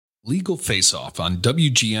Legal Face Off on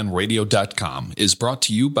WGNradio.com is brought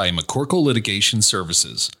to you by McCorkle Litigation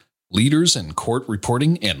Services, leaders in court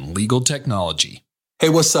reporting and legal technology. Hey,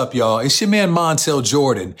 what's up, y'all? It's your man Montel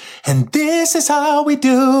Jordan, and this is how we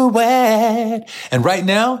do it. And right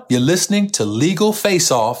now, you're listening to Legal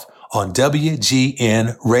Face Off on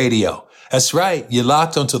WGN Radio. That's right. You're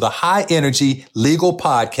locked onto the high energy legal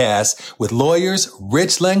podcast with lawyers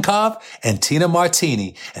Rich Lenkov and Tina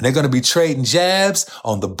Martini. And they're going to be trading jabs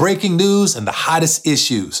on the breaking news and the hottest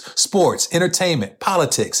issues, sports, entertainment,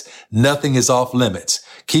 politics. Nothing is off limits.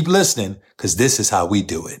 Keep listening, because this is how we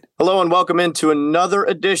do it. Hello and welcome into another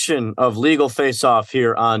edition of Legal Face Off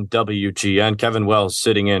here on WGN. Kevin Wells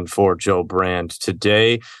sitting in for Joe Brand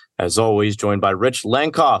today. As always, joined by Rich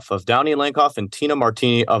Lenkov of Downey & Lenkov and Tina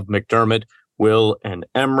Martini of McDermott, Will and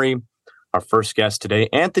Emery. Our first guest today,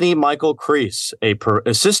 Anthony Michael Crease,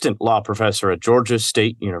 assistant law professor at Georgia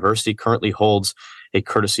State University, currently holds a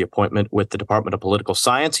courtesy appointment with the Department of Political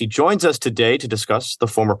Science. He joins us today to discuss the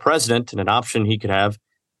former president and an option he could have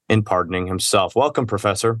in pardoning himself. Welcome,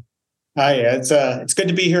 Professor. Hi, it's good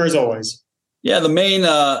to be here as always. Yeah, the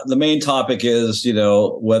main topic is,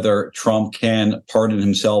 whether Trump can pardon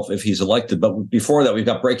himself if he's elected. But before that, we've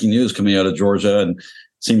got breaking news coming out of Georgia, and it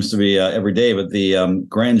seems to be every day. But the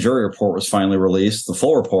grand jury report was finally released, the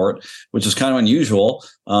full report, which is kind of unusual.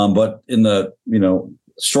 But in the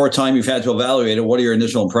short time you've had to evaluate it, what are your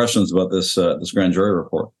initial impressions about this grand jury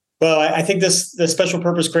report? Well, I think the special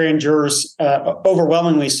purpose grand jurors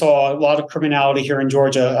overwhelmingly saw a lot of criminality here in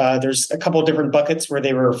Georgia. There's a couple of different buckets where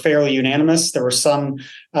they were fairly unanimous. There were some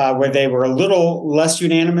where they were a little less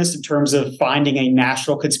unanimous in terms of finding a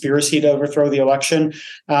national conspiracy to overthrow the election.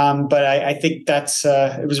 But I think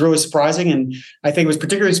it was really surprising. And I think it was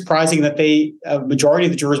particularly surprising that a majority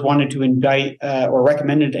of the jurors wanted to indict or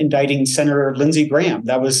recommended indicting Senator Lindsey Graham.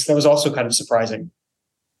 That was also kind of surprising.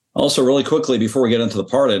 Also, really quickly, before we get into the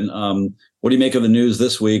pardon, what do you make of the news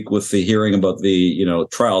this week with the hearing about the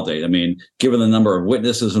trial date? I mean, given the number of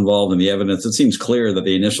witnesses involved and the evidence, it seems clear that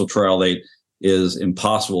the initial trial date is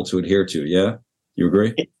impossible to adhere to. Yeah, you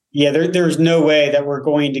agree? Yeah, there's no way that we're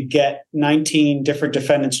going to get 19 different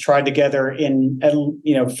defendants tried together in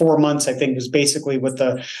 4 months. I think was basically what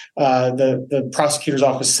the prosecutor's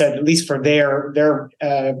office said, at least for their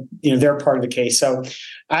part of the case. So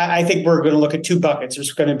I think we're going to look at two buckets.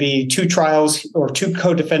 There's going to be two trials or two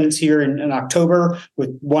co-defendants here in October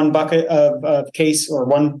with one bucket of case or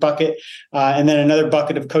one bucket, and then another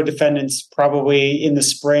bucket of co-defendants probably in the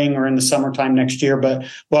spring or in the summertime next year. But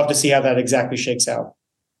we'll have to see how that exactly shakes out.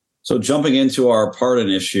 So jumping into our pardon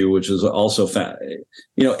issue, which is also,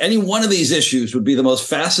 any one of these issues would be the most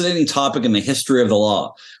fascinating topic in the history of the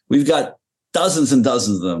law. We've got dozens and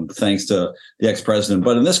dozens of them, thanks to the ex-president.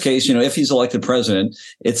 But in this case, if he's elected president,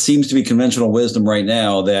 it seems to be conventional wisdom right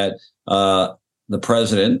now that the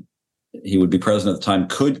president, he would be president at the time,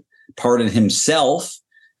 could pardon himself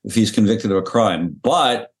if he's convicted of a crime.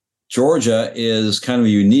 But Georgia is kind of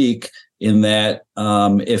unique in that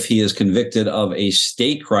if he is convicted of a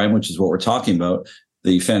state crime, which is what we're talking about,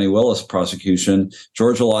 the Fannie Willis prosecution,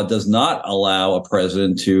 Georgia law does not allow a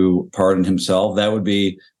president to pardon himself. That would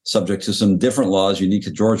be subject to some different laws unique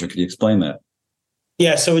to Georgia. Could you explain that?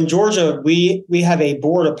 Yeah, so in Georgia, we have a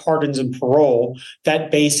board of pardons and parole that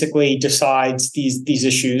basically decides these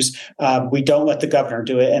issues. We don't let the governor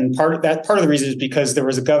do it, and part of the reason is because there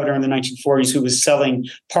was a governor in the 1940s who was selling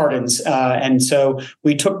pardons, and so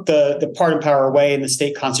we took the pardon power away in the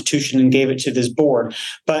state constitution and gave it to this board.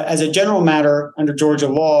 But as a general matter, under Georgia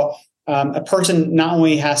law, a person not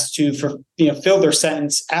only has to fill their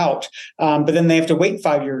sentence out, but then they have to wait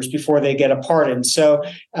 5 years before they get a pardon. So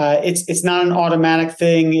it's not an automatic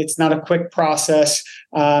thing. It's not a quick process.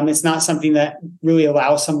 It's not something that really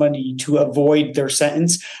allows somebody to avoid their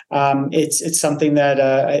sentence. It's something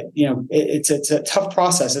that it's a tough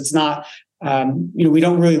process. It's not we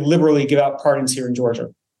don't really liberally give out pardons here in Georgia.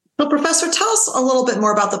 Well, Professor, tell us a little bit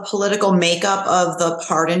more about the political makeup of the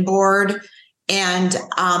pardon board and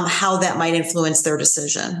how that might influence their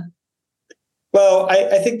decision. Well,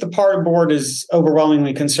 I think the pardon board is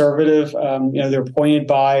overwhelmingly conservative. They're appointed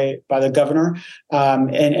by the governor,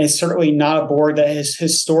 and it's certainly not a board that has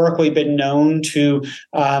historically been known to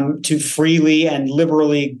freely and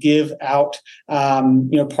liberally give out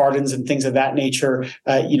pardons and things of that nature.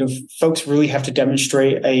 Folks really have to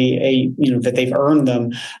demonstrate that they've earned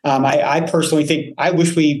them. I personally think I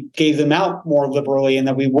wish we gave them out more liberally and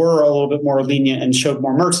that we were a little bit more lenient and showed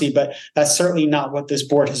more mercy, but that's certainly not what this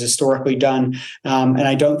board has historically done. And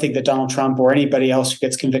I don't think that Donald Trump or anybody else who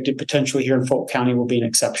gets convicted potentially here in Fulton County will be an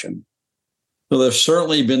exception. So there's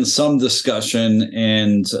certainly been some discussion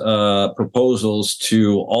and proposals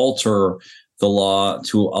to alter the law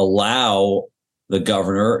to allow the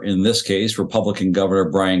governor, in this case, Republican Governor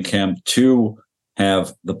Brian Kemp, to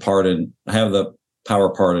have the power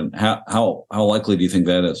pardon. How likely do you think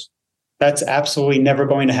that is? That's absolutely never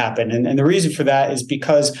going to happen. And the reason for that is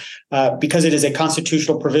because it is a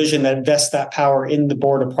constitutional provision that vests that power in the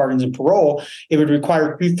Board of Pardons and Parole. It would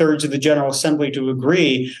require 2/3 of the General Assembly to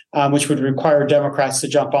agree, which would require Democrats to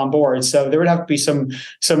jump on board. So there would have to be some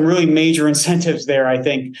really major incentives there, I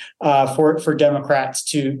think, for Democrats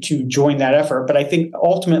to join that effort. But I think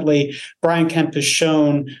ultimately Brian Kemp has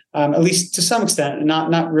shown, at least to some extent,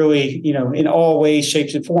 not really, in all ways,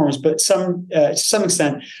 shapes, and forms, but to some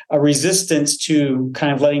extent, a resistance to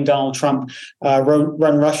kind of letting Donald Trump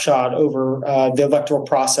run roughshod over the electoral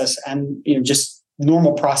process and just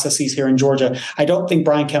normal processes here in Georgia. I don't think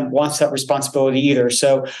Brian Kemp wants that responsibility either.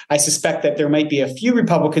 So I suspect that there might be a few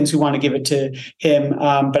Republicans who want to give it to him,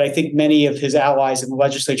 but I think many of his allies in the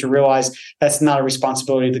legislature realize that's not a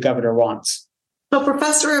responsibility the governor wants. So,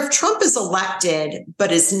 Professor, if Trump is elected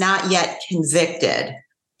but is not yet convicted,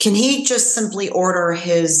 can he just simply order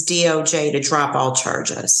his DOJ to drop all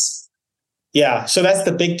charges? Yeah, so that's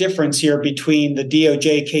the big difference here between the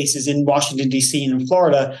DOJ cases in Washington, D.C. and in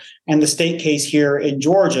Florida and the state case here in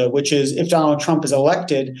Georgia, which is if Donald Trump is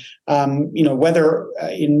elected, whether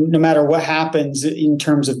no matter what happens in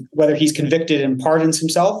terms of whether he's convicted and pardons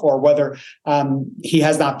himself or whether he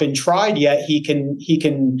has not been tried yet, he can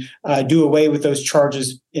do away with those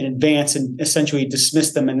charges in advance and essentially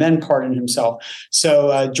dismiss them and then pardon himself.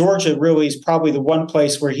 So Georgia really is probably the one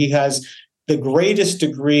place where he has the greatest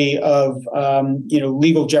degree of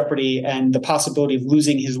legal jeopardy and the possibility of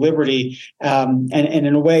losing his liberty, and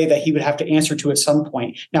in a way that he would have to answer to at some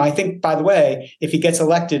point. Now, I think, by the way, if he gets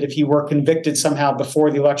elected, if he were convicted somehow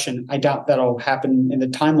before the election, I doubt that'll happen in the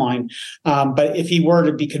timeline. But if he were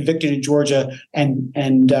to be convicted in Georgia and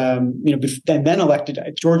then elected,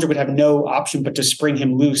 Georgia would have no option but to spring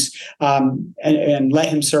him loose and let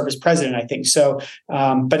him serve as president, I think. So,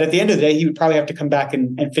 but at the end of the day, he would probably have to come back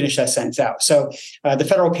and finish that sentence out. So the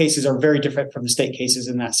federal cases are very different from the state cases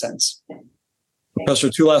in that sense. Professor,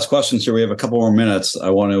 two last questions here. We have a couple more minutes. I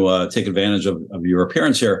want to take advantage of your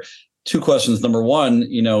appearance here. Two questions. Number one,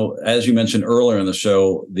 as you mentioned earlier in the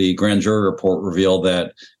show, the grand jury report revealed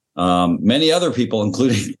that many other people,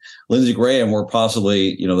 including Lindsey Graham, were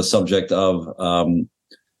possibly, the subject of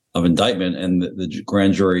indictment, and the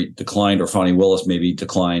grand jury declined, or Fani Willis maybe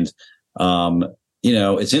declined.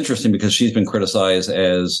 It's interesting because she's been criticized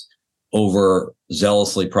as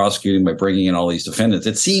overzealously prosecuting by bringing in all these defendants.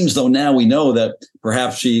 It seems, though, now we know that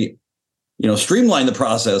perhaps she, streamlined the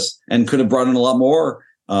process and could have brought in a lot more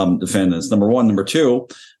defendants. Number one. Number two,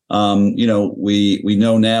 we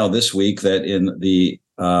know now this week that in the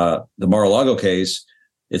Mar-a-Lago case,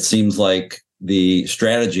 it seems like the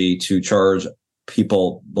strategy to charge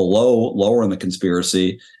people lower in the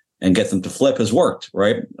conspiracy and get them to flip has worked,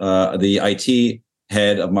 right? The IT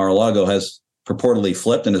head of Mar-a-Lago has purportedly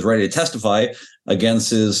flipped and is ready to testify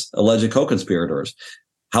against his alleged co-conspirators.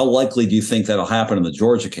 How likely do you think that'll happen in the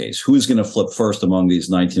Georgia case? Who's going to flip first among these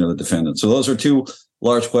 19 other defendants? So those are two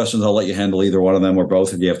large questions. I'll let you handle either one of them or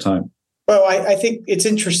both if you have time. Well, I think it's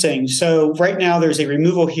interesting. So right now there's a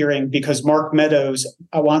removal hearing because Mark Meadows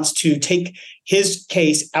wants to take his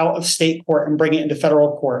case out of state court and bring it into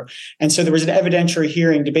federal court. And so there was an evidentiary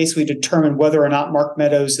hearing to basically determine whether or not Mark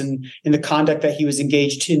Meadows in the conduct that he was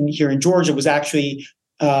engaged in here in Georgia was actually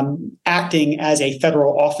acting as a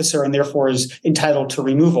federal officer and therefore is entitled to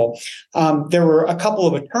removal. There were a couple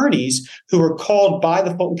of attorneys who were called by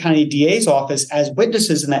the Fulton County DA's office as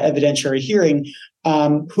witnesses in that evidentiary hearing,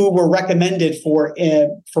 who were recommended for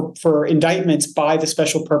indictments by the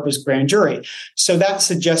special purpose grand jury. So that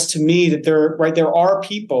suggests to me that there are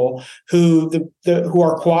people who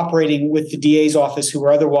are cooperating with the DA's office who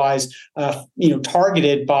are otherwise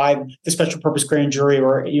targeted by the special purpose grand jury,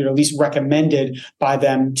 or at least recommended by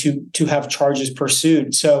them to have charges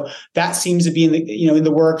pursued. So that seems to be in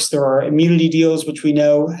the works. There are immunity deals which we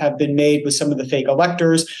know have been made with some of the fake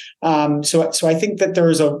electors. So I think that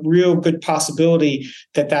there is a real good possibility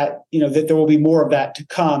that there will be more of that to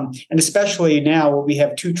come. And especially now where we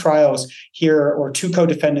have two trials here, or two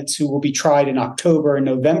co-defendants who will be tried in October and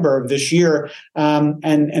November of this year. And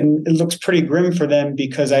it looks pretty grim for them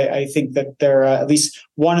because I think that they're at least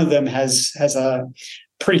one of them has a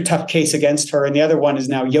pretty tough case against her, and the other one is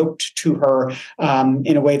now yoked to her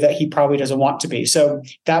in a way that he probably doesn't want to be. So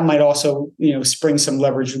that might also, spring some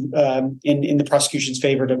leverage in the prosecution's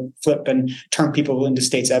favor to flip and turn people into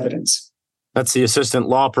state's evidence. That's the assistant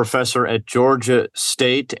law professor at Georgia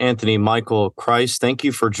State, Anthony Michael Christ. Thank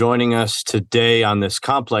you for joining us today on this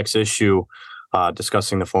complex issue,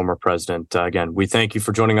 discussing the former president. Again, we thank you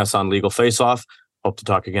for joining us on Legal Face Off. Hope to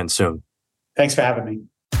talk again soon. Thanks for having me.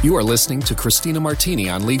 You are listening to Christina Martini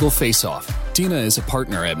on Legal Face Off. Tina is a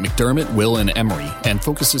partner at McDermott, Will & Emery and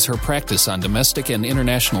focuses her practice on domestic and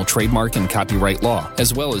international trademark and copyright law,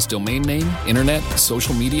 as well as domain name, internet,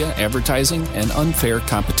 social media, advertising, and unfair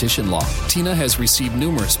competition law. Tina has received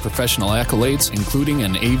numerous professional accolades, including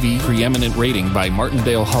an AV preeminent rating by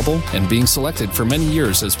Martindale-Hubbell and being selected for many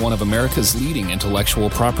years as one of America's leading intellectual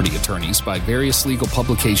property attorneys by various legal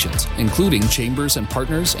publications, including Chambers and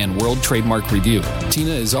Partners and World Trademark Review.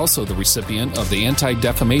 Tina is also the recipient of the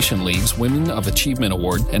Anti-Defamation League's Women of Achievement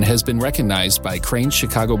Award and has been recognized by Crain's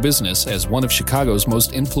Chicago Business as one of Chicago's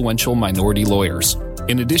most influential minority lawyers.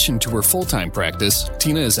 In addition to her full-time practice,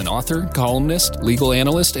 Tina is an author, columnist, legal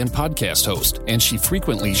analyst, and podcast host, and she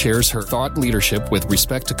frequently shares her thought leadership with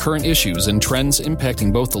respect to current issues and trends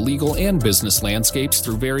impacting both the legal and business landscapes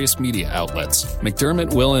through various media outlets.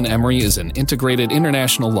 McDermott, Will & Emery is an integrated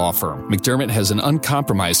international law firm. McDermott has an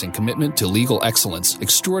uncompromising commitment to legal excellence,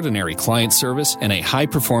 extraordinary client service, and a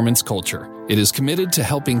high-performance culture. It is committed to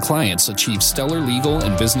helping clients achieve stellar legal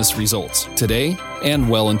and business results today and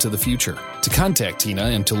well into the future. To contact Tina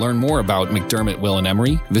and to learn more about McDermott, Will &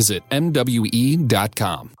 Emery, visit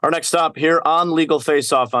MWE.com. Our next stop here on Legal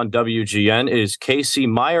Face Off on WGN is Casey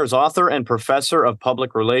Myers, author and professor of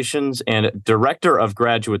public relations and director of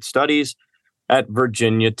graduate studies at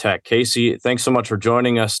Virginia Tech. Casey, thanks so much for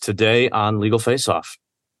joining us today on Legal Face Off.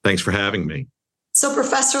 Thanks for having me. So,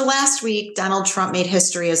 Professor, last week, Donald Trump made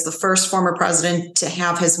history as the first former president to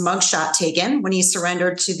have his mugshot taken when he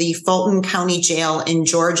surrendered to the Fulton County Jail in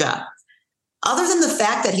Georgia. Other than the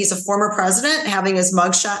fact that he's a former president having his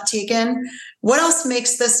mugshot taken, what else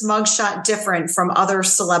makes this mugshot different from other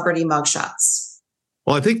celebrity mugshots?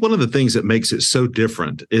 Well, I think one of the things that makes it so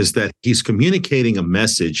different is that he's communicating a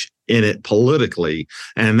message in it politically,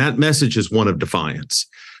 and that message is one of defiance.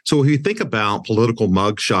 So if you think about political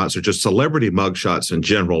mugshots or just celebrity mugshots in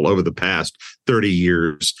general over the past 30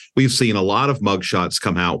 years, we've seen a lot of mugshots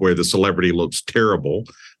come out where the celebrity looks terrible.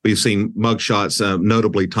 We've seen mugshots,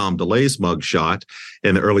 notably Tom DeLay's mugshot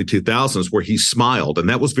in the early 2000s, where he smiled. And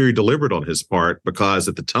that was very deliberate on his part because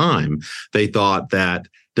at the time they thought that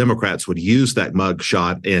Democrats would use that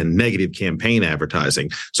mugshot in negative campaign advertising.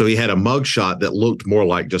 So he had a mugshot that looked more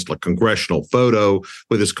like just a congressional photo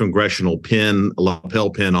with his congressional pin, lapel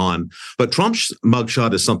pin on. But Trump's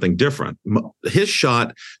mugshot is something different. His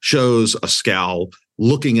shot shows a scowl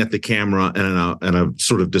looking at the camera in a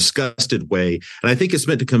sort of disgusted way. And I think it's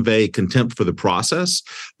meant to convey contempt for the process,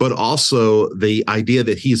 but also the idea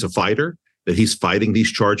that he's a fighter, that he's fighting these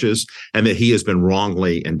charges, and that he has been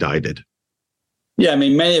wrongly indicted. Yeah, I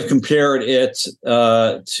mean, many have compared it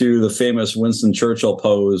to the famous Winston Churchill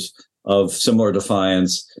pose of similar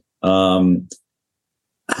defiance. How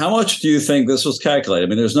much do you think this was calculated? I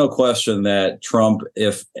mean, there's no question that Trump,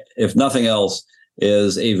 if nothing else,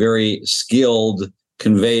 is a very skilled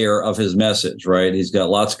conveyor of his message, right? He's got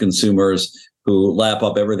lots of consumers who lap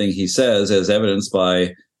up everything he says, as evidenced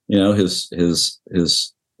by,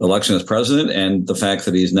 his election as president and the fact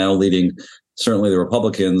that he's now leading certainly the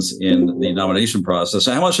Republicans in the nomination process.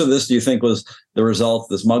 So how much of this do you think was the result,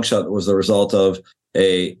 this mugshot was the result of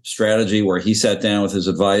a strategy where he sat down with his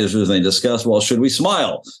advisors and they discussed, well, should we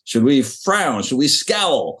smile? Should we frown? Should we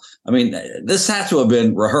scowl? I mean, this had to have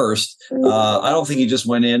been rehearsed. I don't think he just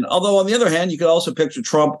went in. Although on the other hand, you could also picture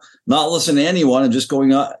Trump not listening to anyone and just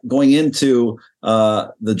going into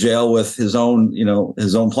the jail with his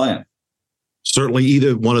own plan. Certainly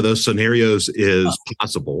either one of those scenarios is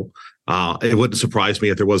possible. It wouldn't surprise me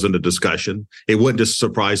if there wasn't a discussion. It wouldn't just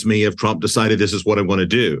surprise me if Trump decided this is what I'm going to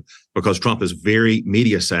do, because Trump is very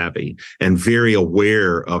media savvy and very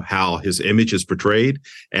aware of how his image is portrayed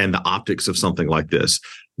and the optics of something like this.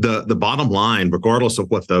 The bottom line, regardless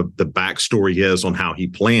of what the backstory is on how he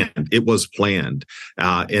planned, it was planned.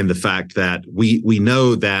 And the fact that we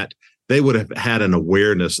know that they would have had an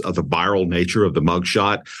awareness of the viral nature of the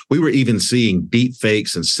mugshot. We were even seeing deep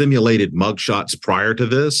fakes and simulated mugshots prior to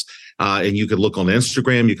this. And you could look on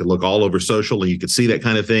Instagram, you could look all over social, and you could see that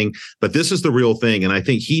kind of thing. But this is the real thing. And I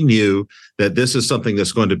think he knew that this is something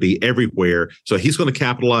that's going to be everywhere. So he's going to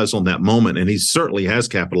capitalize on that moment. And he certainly has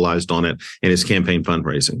capitalized on it in his campaign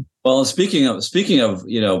fundraising. Well, speaking of,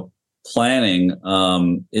 planning,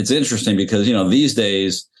 it's interesting because, these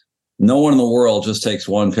days, no one in the world just takes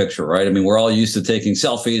one picture, right? I mean, we're all used to taking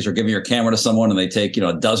selfies or giving your camera to someone and they take,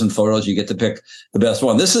 a dozen photos. You get to pick the best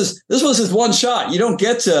one. This was his one shot. You don't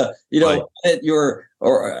get to, right. edit your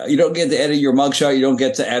or you don't get to edit your mugshot. You don't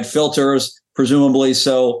get to add filters, presumably.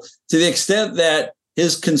 So to the extent that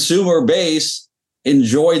his consumer base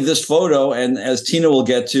enjoyed this photo, and as Tina will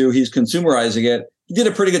get to, he's consumerizing it. He did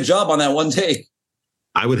a pretty good job on that one day.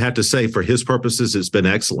 I would have to say for his purposes, it's been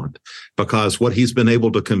excellent, because what he's been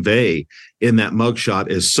able to convey in that mugshot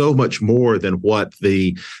is so much more than what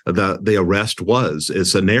the arrest was.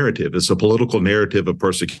 It's a narrative. It's a political narrative of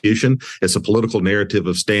persecution. It's a political narrative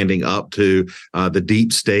of standing up to the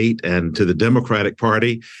deep state and to the Democratic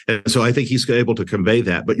Party. And so I think he's able to convey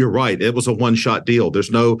that. But you're right. It was a one-shot deal.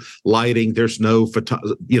 There's no lighting. There's no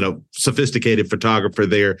sophisticated photographer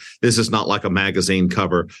there. This is not like a magazine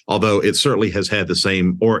cover, although it certainly has had the same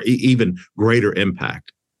or even greater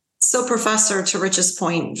impact. So, Professor, to Rich's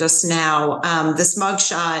point just now, this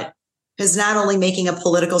mugshot is not only making a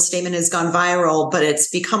political statement, has gone viral, but it's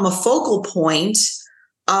become a focal point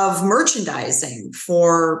of merchandising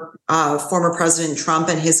for former President Trump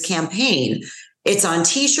and his campaign. It's on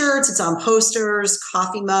T-shirts, it's on posters,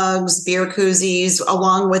 coffee mugs, beer koozies,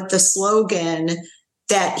 along with the slogan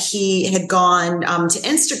that he had gone to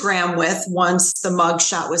Instagram with once the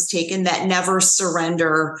mugshot was taken, that never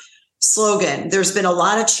surrender slogan. There's been a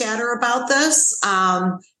lot of chatter about this.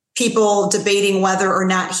 People debating whether or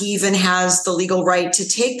not he even has the legal right to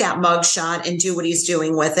take that mugshot and do what he's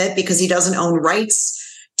doing with it, because he doesn't own rights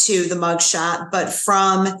to the mugshot. But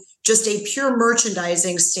from just a pure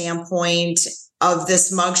merchandising standpoint of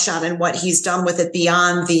this mugshot and what he's done with it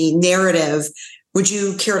beyond the narrative, would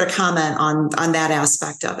you care to comment on that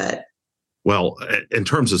aspect of it? Well, in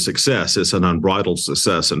terms of success, it's an unbridled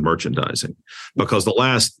success in merchandising, because the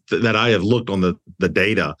last that I have looked on the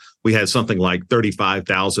data, we had something like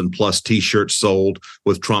 35,000 plus T-shirts sold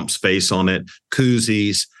with Trump's face on it,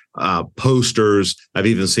 koozies, posters. I've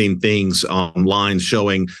even seen things online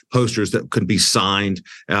showing posters that could be signed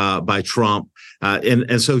by Trump.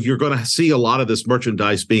 And so you're going to see a lot of this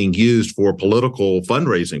merchandise being used for political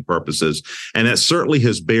fundraising purposes. And that certainly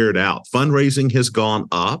has bared out. Fundraising has gone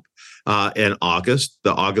up. In August,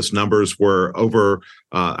 the August numbers were over,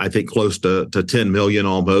 I think, close to 10 million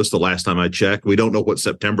almost the last time I checked. We don't know what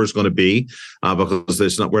September is going to be because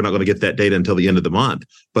we're not going to get that data until the end of the month.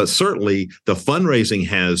 But certainly the fundraising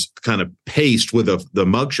has kind of paced with the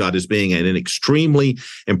mugshot as being an extremely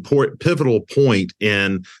important, pivotal point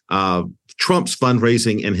in Trump's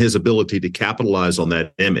fundraising and his ability to capitalize on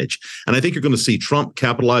that image. And I think you're going to see Trump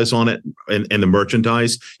capitalize on it and the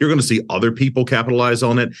merchandise. You're going to see other people capitalize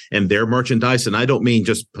on it and their merchandise. And I don't mean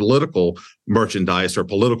just political merchandise or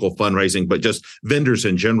political fundraising, but just vendors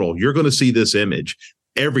in general. You're going to see this image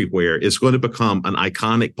everywhere. It's going to become an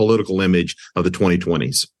iconic political image of the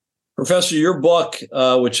 2020s. Professor, your book,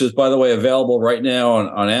 which is, by the way, available right now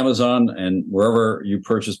on Amazon and wherever you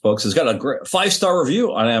purchase books, has got a great 5-star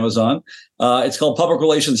review on Amazon. It's called Public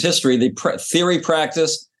Relations History, the Theory,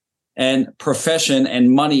 Practice, and Profession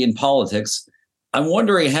and Money in Politics. I'm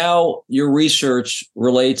wondering how your research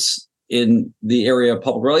relates in the area of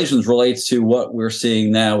public relations relates to what we're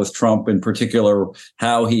seeing now with Trump, in particular,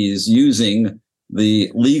 how he's using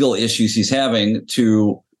the legal issues he's having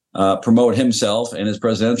to promote himself and his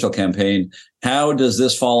presidential campaign. How does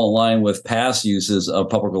this fall in line with past uses of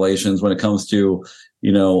public relations when it comes to,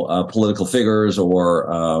 political figures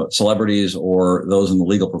or celebrities or those in the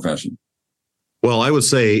legal profession? Well, I would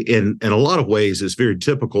say in a lot of ways, it's very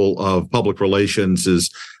typical of public relations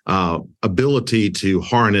is ability to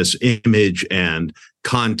harness image and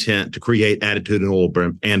content to create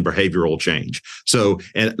attitudinal and behavioral change. So,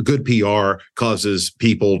 and good PR causes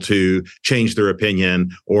people to change their opinion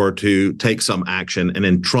or to take some action. And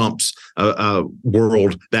in Trump's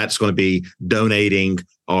world, that's going to be donating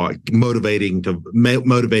or motivating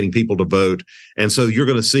people to vote. And so you're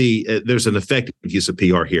going to see there's an effective use of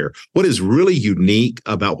PR here. What is really unique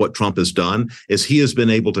about what Trump has done is he has been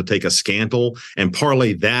able to take a scandal and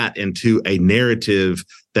parlay that into a narrative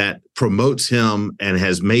that promotes him and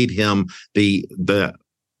has made him the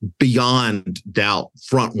beyond doubt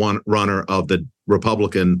front runner of the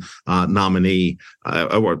Republican nominee,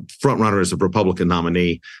 or front runner as a Republican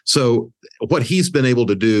nominee. So what he's been able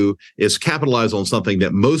to do is capitalize on something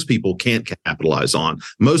that most people can't capitalize on.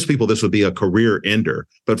 Most people, this would be a career ender.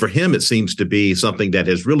 But for him, it seems to be something that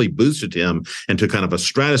has really boosted him into kind of a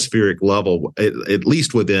stratospheric level, at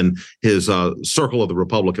least within his circle of the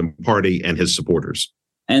Republican Party and his supporters.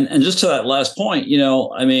 And just to that last point,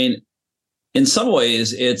 in some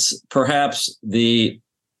ways, it's perhaps the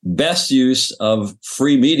best use of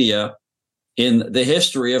free media in the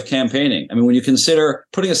history of campaigning. I mean, when you consider,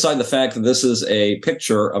 putting aside the fact that this is a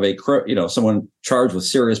picture of someone charged with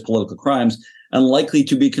serious political crimes and likely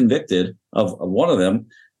to be convicted of one of them,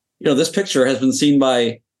 this picture has been seen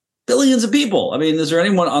by billions of people. I mean, is there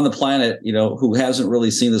anyone on the planet, who hasn't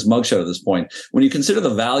really seen this mugshot at this point? When you consider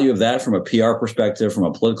the value of that from a PR perspective, from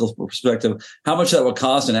a political perspective, how much that would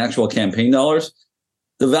cost in actual campaign dollars,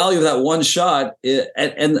 the value of that one shot,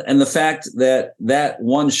 and the fact that that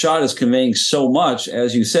one shot is conveying so much,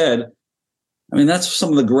 as you said, I mean, that's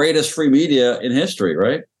some of the greatest free media in history,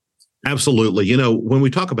 right? Absolutely. When we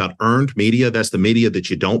talk about earned media, that's the media that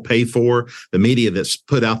you don't pay for, the media that's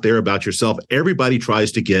put out there about yourself. Everybody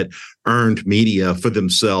tries to get earned media for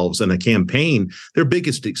themselves. And a campaign, their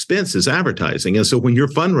biggest expense is advertising. And so when you're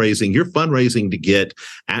fundraising to get,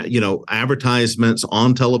 advertisements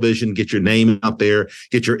on television, get your name out there,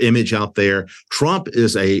 get your image out there. Trump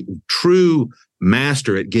is a true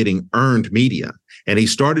master at getting earned media. And he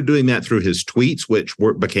started doing that through his tweets, which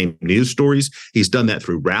became news stories. He's done that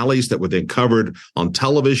through rallies that were then covered on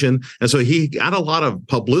television. And so he got a lot of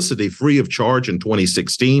publicity free of charge in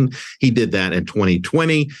 2016. He did that in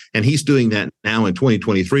 2020, and he's doing that now in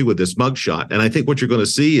 2023 with this mugshot. And I think what you're going to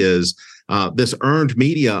see is this earned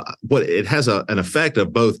media, it has an effect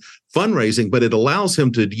of both fundraising, but it allows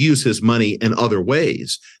him to use his money in other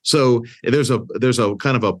ways. So there's a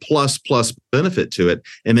kind of a plus benefit to it,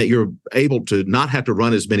 in that you're able to not have to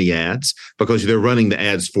run as many ads because they're running the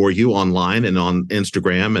ads for you online and on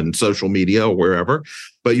Instagram and social media or wherever.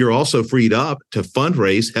 But you're also freed up to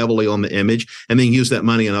fundraise heavily on the image and then use that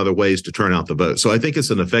money in other ways to turn out the vote. So I think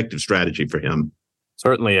it's an effective strategy for him.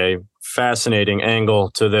 Certainly a fascinating angle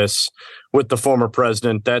to this with the former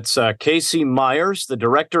president. That's Casey Myers, the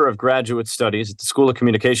Director of Graduate Studies at the School of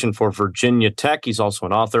Communication for Virginia Tech. He's also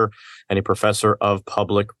an author and a professor of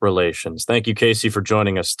public relations. Thank you, Casey, for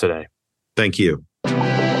joining us today. Thank you.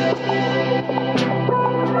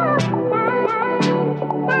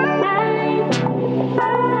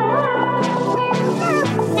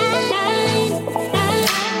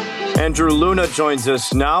 Andrew Luna joins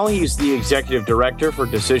us now. He's the Executive Director for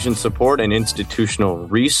Decision Support and Institutional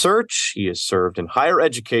Research. He has served in higher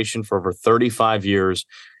education for over 35 years.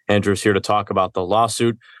 Andrew's here to talk about the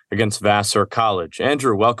lawsuit against Vassar College.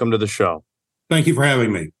 Andrew, welcome to the show. Thank you for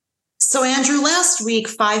having me. So, Andrew, last week,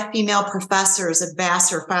 5 female professors at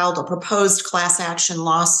Vassar filed a proposed class action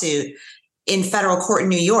lawsuit in federal court in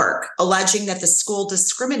New York, alleging that the school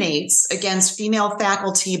discriminates against female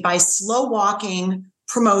faculty by slow walking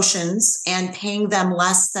promotions and paying them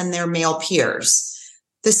less than their male peers.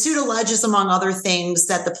 The suit alleges, among other things,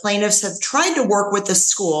 that the plaintiffs have tried to work with the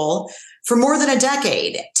school for more than a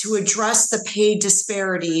decade to address the pay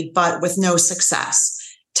disparity, but with no success.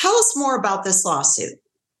 Tell us more about this lawsuit.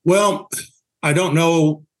 Well, I don't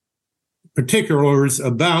know particulars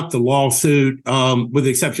about the lawsuit, with the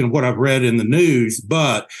exception of what I've read in the news,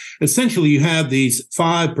 but essentially you have these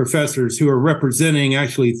 5 professors who are representing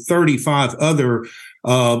actually 35 other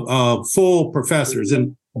full professors,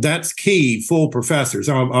 and that's key, full professors.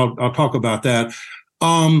 I'll talk about that.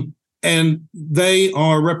 And they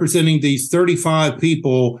are representing these 35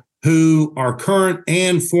 people who are current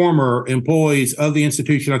and former employees of the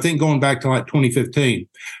institution, I think going back to like 2015.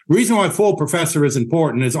 The reason why full professor is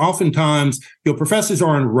important is oftentimes your professors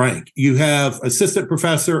are in rank. You have assistant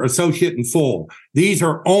professor, associate, and full. These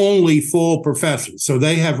are only full professors, so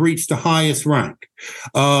they have reached the highest rank.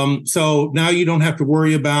 So now you don't have to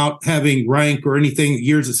worry about having rank or anything,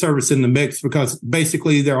 years of service in the mix, because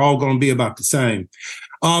basically they're all going to be about the same.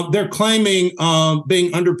 They're claiming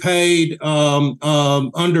being underpaid,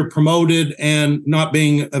 underpromoted, and not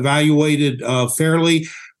being evaluated fairly.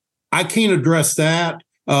 I can't address that.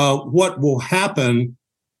 What will happen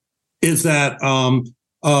is that, from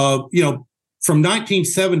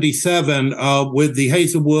 1977, with the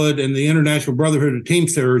Hazelwood and the International Brotherhood of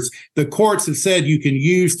Teamsters, the courts have said you can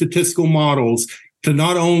use statistical models to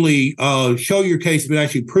not only show your case, but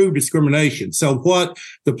actually prove discrimination. So what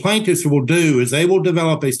the plaintiffs will do is they will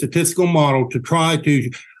develop a statistical model to try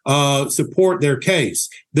to support their case.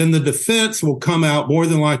 Then the defense will come out more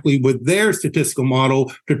than likely with their statistical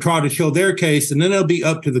model to try to show their case. And then it'll be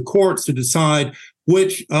up to the courts to decide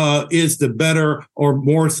which is the better or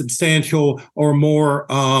more substantial or more,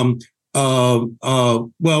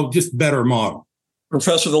 just better model.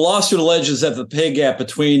 Professor, the lawsuit alleges that the pay gap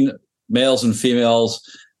between males and females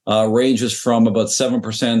ranges from about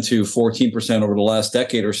 7% to 14% over the last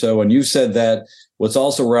decade or so. And you said that what's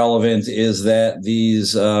also relevant is that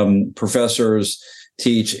these professors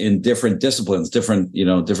teach in different disciplines, different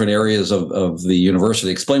areas of the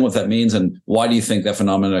university. Explain what that means and why do you think that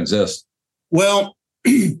phenomenon exists? Well,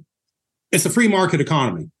 it's a free market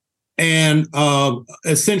economy. And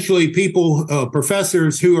essentially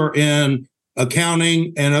professors who are in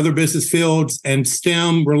accounting and other business fields and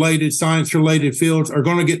STEM-related, science-related fields are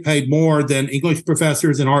going to get paid more than English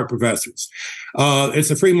professors and art professors.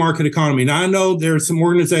 It's a free market economy. Now, I know there are some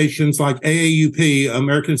organizations like AAUP,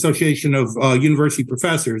 American Association of University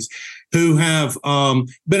Professors, who have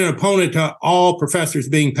been an opponent to all professors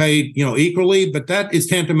being paid, equally, but that is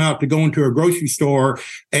tantamount to going to a grocery store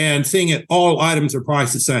and seeing it all items are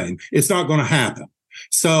priced the same. It's not going to happen.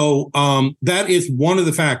 So that is one of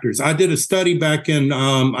the factors. I did a study back in,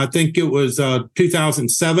 I think it was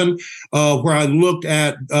 2007, where I looked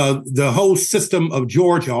at the whole system of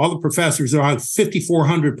Georgia, all the professors. There are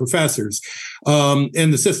 5,400 professors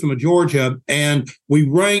in the system of Georgia, and we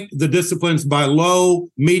ranked the disciplines by low,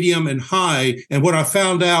 medium, and high. And what I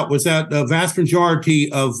found out was that the vast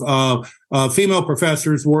majority of female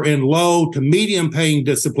professors were in low to medium paying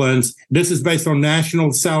disciplines. This is based on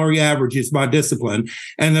national salary averages by discipline,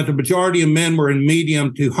 and that the majority of men were in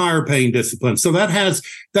medium to higher paying disciplines. So that has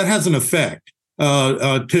an effect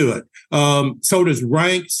to it. So does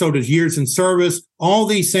rank, so does years in service. All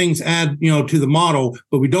these things add, to the model,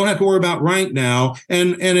 but we don't have to worry about rank now.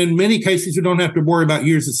 And in many cases, you don't have to worry about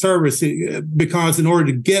years of service because in order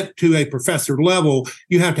to get to a professor level,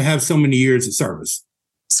 you have to have so many years of service.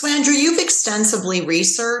 So, Andrew, you've extensively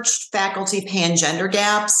researched faculty pay and gender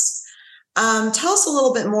gaps. Tell us a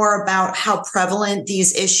little bit more about how prevalent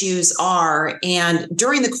these issues are. And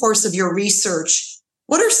during the course of your research,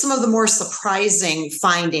 what are some of the more surprising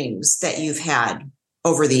findings that you've had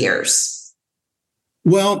over the years?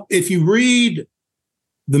 Well, if you read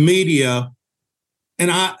the media, and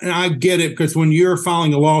I get it, because when you're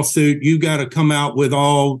filing a lawsuit, you got to come out with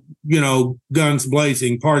all, guns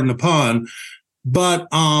blazing, pardon the pun. But,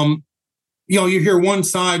 you hear one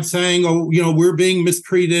side saying, we're being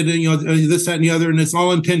mistreated and, this, that, and the other, and it's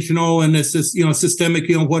all intentional and it's just, systemic,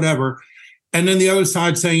 whatever. And then the other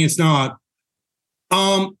side saying it's not.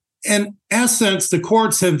 In essence, the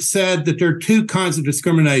courts have said that there are two kinds of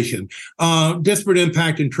discrimination, disparate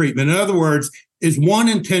impact and treatment. In other words, is one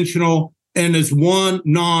intentional and is one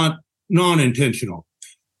non-intentional?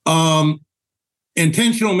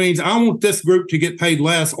 Intentional means I want this group to get paid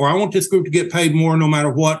less, or I want this group to get paid more no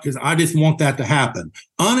matter what, because I just want that to happen.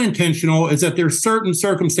 Unintentional is that there are certain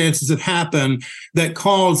circumstances that happen that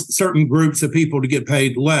cause certain groups of people to get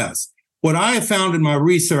paid less. What I have found in my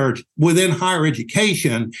research within higher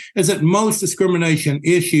education is that most discrimination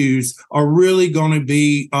issues are really going to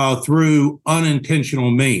be through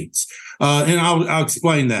unintentional means. And I'll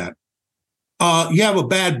explain that. You have a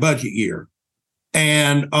bad budget year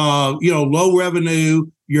and, low revenue.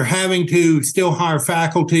 You're having to still hire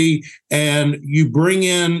faculty, and you bring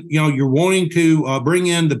in, you're wanting to bring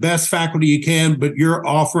in the best faculty you can, but you're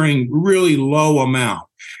offering really low amount.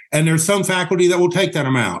 And there's some faculty that will take that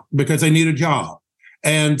amount because they need a job,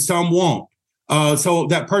 and some won't. So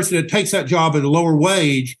that person that takes that job at a lower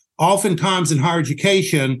wage, oftentimes in higher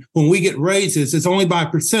education, when we get raises, it's only by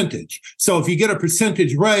percentage. So if you get a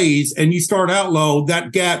percentage raise and you start out low,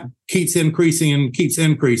 that gap keeps increasing and keeps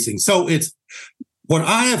increasing. So it's what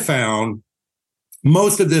I have found,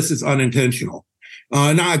 most of this is unintentional.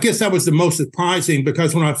 Now, I guess that was the most surprising,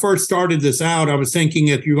 because when I first started this out, I was thinking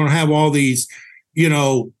that you're going to have all these,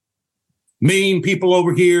 mean people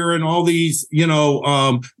over here and all these,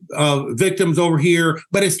 victims over here.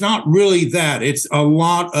 But it's not really that. It's a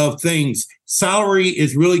lot of things. Salary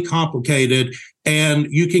is really complicated, and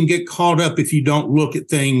you can get caught up if you don't look at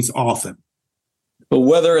things often. But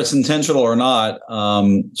whether it's intentional or not,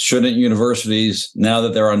 shouldn't universities, now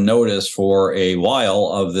that they're on notice for a while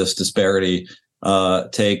of this disparity,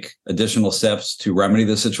 take additional steps to remedy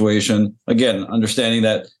the situation? Again, understanding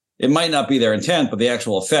that it might not be their intent, but the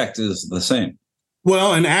actual effect is the same.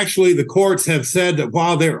 Well, and actually the courts have said that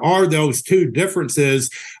while there are those two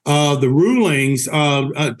differences, the rulings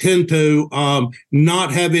tend to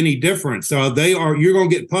not have any difference. You're going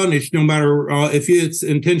to get punished no matter if it's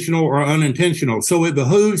intentional or unintentional. So it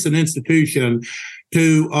behooves an institution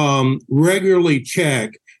to regularly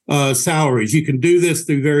check salaries. You can do this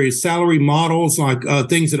through various salary models, like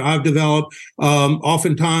things that I've developed.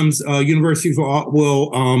 Oftentimes, universities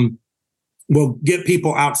will get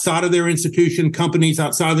people outside of their institution, companies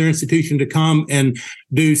outside of their institution, to come and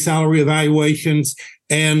do salary evaluations.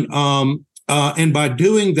 And by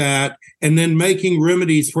doing that, and then making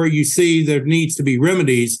remedies where you see there needs to be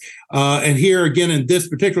remedies. And here again, in this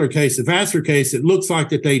particular case, the Vassar case, it looks like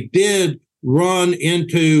that they did run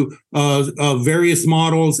into various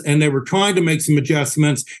models, and they were trying to make some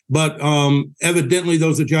adjustments, but evidently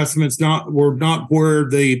those adjustments were not where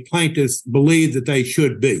the plaintiffs believed that they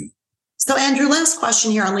should be. So, Andrew, last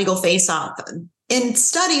question here on Legal Face Off. In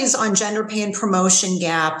studies on gender pay and promotion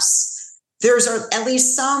gaps, there's at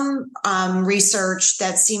least some research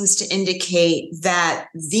that seems to indicate that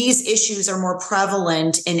these issues are more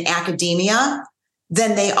prevalent in academia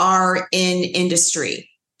than they are in industry.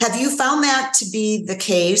 Have you found that to be the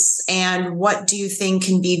case? And what do you think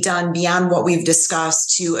can be done beyond what we've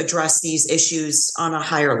discussed to address these issues on a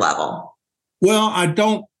higher level? Well,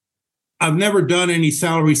 I've never done any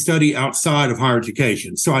salary study outside of higher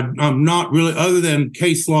education. So I'm not really, other than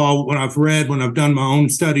case law, when I've done my own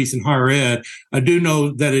studies in higher ed, I do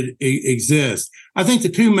know that it exists. I think the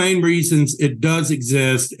two main reasons it does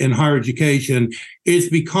exist in higher education is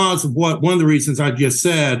because of one of the reasons I just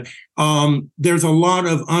said. There's a lot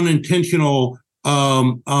of unintentional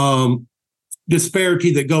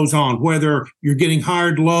disparity that goes on, whether you're getting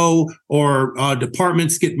hired low or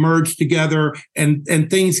departments get merged together and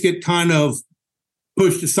things get kind of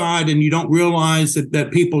pushed aside and you don't realize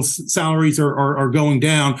that people's salaries are going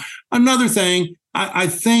down. Another thing, I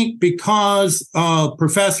think because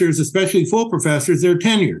professors, especially full professors, they're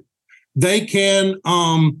tenured. They can,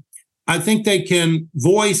 I think they can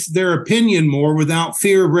voice their opinion more without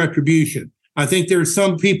fear of retribution. I think there's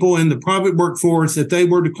some people in the private workforce that they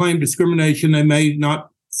were to claim discrimination, they may not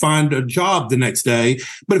find a job the next day.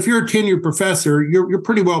 But if you're a tenured professor, you're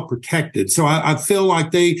pretty well protected. So I feel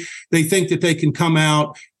like they think that they can come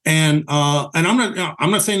out and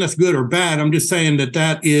I'm not saying that's good or bad. I'm just saying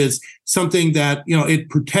that is something that, it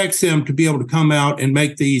protects them to be able to come out and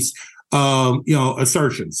make these,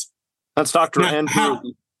 assertions. That's Dr. Andrew.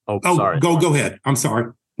 Sorry. Go ahead. I'm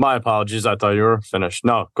sorry. My apologies. I thought you were finished.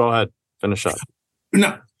 No, go ahead. Finish up.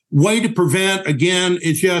 No, way to prevent, again,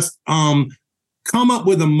 is just come up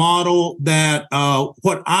with a model that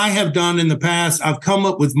what I have done in the past, I've come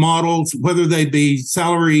up with models, whether they be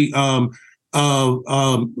salary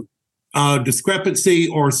discrepancy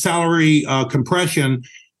or salary compression,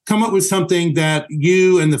 come up with something that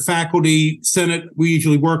you and the faculty, Senate, we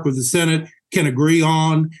usually work with the Senate, can agree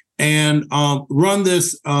on and run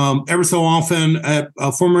this ever so often at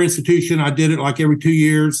a former institution. I did it like every 2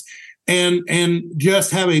 years. And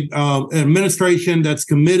just have an administration that's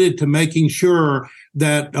committed to making sure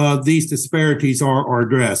that these disparities are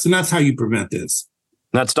addressed. And that's how you prevent this.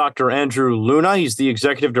 That's Dr. Andrew Luna. He's the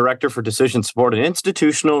Executive Director for Decision Support and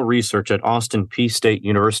Institutional Research at Austin Peay State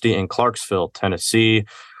University in Clarksville, Tennessee.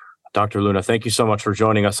 Dr. Luna, thank you so much for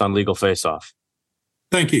joining us on Legal Face Off.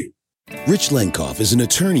 Thank you. Rich Lenkoff is an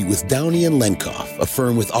attorney with Downey & Lenkoff, a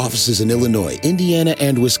firm with offices in Illinois, Indiana,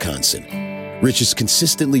 and Wisconsin. Rich is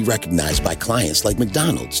consistently recognized by clients like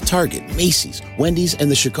McDonald's, Target, Macy's, Wendy's,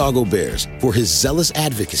 and the Chicago Bears for his zealous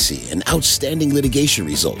advocacy and outstanding litigation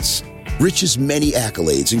results. Rich's many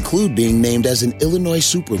accolades include being named as an Illinois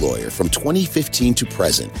super lawyer from 2015 to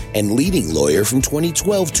present and leading lawyer from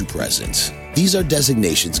 2012 to present. These are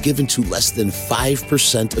designations given to less than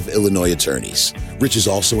 5% of Illinois attorneys. Rich is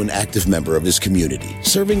also an active member of his community,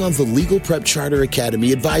 serving on the Legal Prep Charter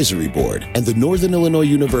Academy Advisory Board and the Northern Illinois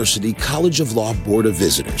University College of Law Board of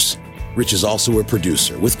Visitors. Rich is also a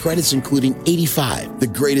producer with credits including 85, The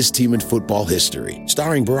Greatest Team in Football History,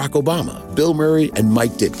 starring Barack Obama, Bill Murray, and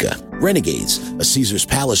Mike Ditka. Renegades, a Caesar's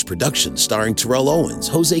Palace production starring Terrell Owens,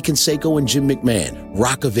 Jose Canseco and Jim McMahon,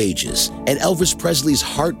 Rock of Ages, and Elvis Presley's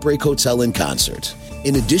Heartbreak Hotel in concert.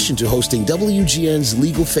 In addition to hosting WGN's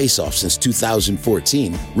Legal Face-Off since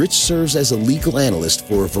 2014, Rich serves as a legal analyst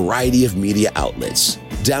for a variety of media outlets.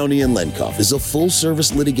 Downey & Lenkoff is a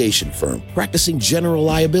full-service litigation firm practicing general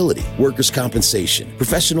liability, workers' compensation,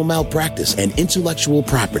 professional malpractice, and intellectual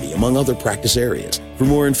property, among other practice areas. For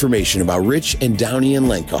more information about Rich and Downey &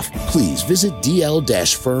 Lenkoff, please visit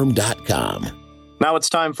dl-firm.com. Now it's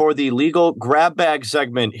time for the legal grab bag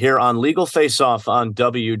segment here on Legal Face Off on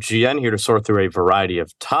WGN, here to sort through a variety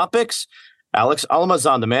of topics. Alex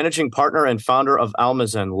Almazan, the managing partner and founder of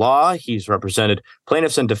Almazan Law. He's represented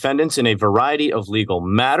plaintiffs and defendants in a variety of legal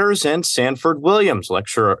matters. And Sanford Williams,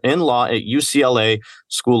 lecturer in law at UCLA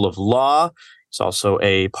School of Law. He's also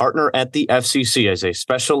a partner at the FCC as a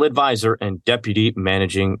special advisor and deputy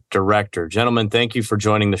managing director. Gentlemen, thank you for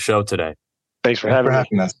joining the show today. Thanks for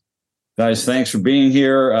having us. Guys, thanks for being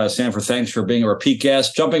here. Sanford, thanks for being a repeat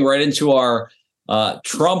guest. Jumping right into our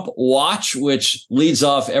Trump watch, which leads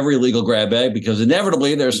off every legal grab bag because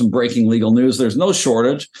inevitably there's some breaking legal news. There's no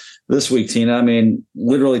shortage this week, Tina. I mean,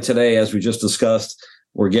 literally today, as we just discussed,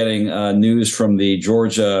 we're getting news from the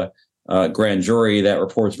Georgia grand jury. That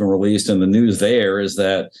report's been released, and the news there is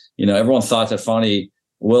that, everyone thought that Fani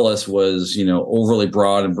Willis was, overly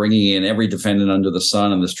broad and bringing in every defendant under the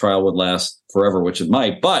sun, and this trial would last forever, which it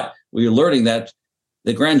might. But we're learning that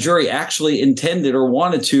the grand jury actually intended or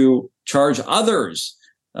wanted to charge others,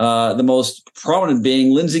 the most prominent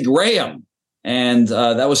being Lindsey Graham. and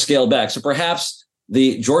that was scaled back. So perhaps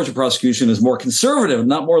the Georgia prosecution is more conservative,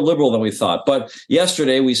 not more liberal than we thought. But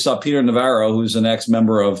yesterday we saw Peter Navarro, who's an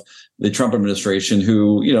ex-member of the Trump administration,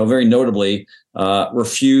 who, very notably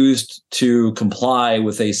refused to comply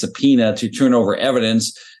with a subpoena to turn over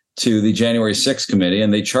evidence to the January 6th committee,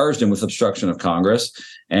 and they charged him with obstruction of Congress.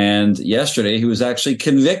 And yesterday he was actually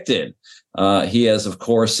convicted. He has, of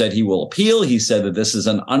course, said he will appeal. He said that this is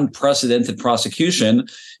an unprecedented prosecution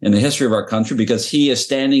in the history of our country because he is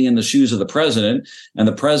standing in the shoes of the president, and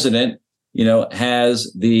the president,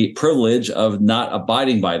 has the privilege of not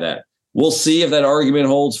abiding by that. We'll see if that argument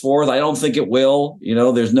holds forth. I don't think it will.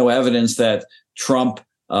 There's no evidence that Trump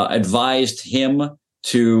advised him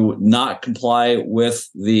to not comply with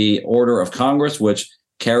the order of Congress, which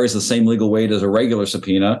carries the same legal weight as a regular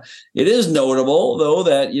subpoena. It is notable, though,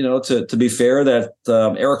 that, to be fair, that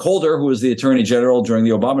Eric Holder, who was the attorney general during the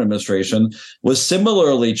Obama administration, was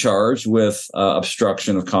similarly charged with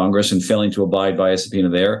obstruction of Congress and failing to abide by a subpoena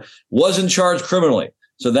there, wasn't charged criminally.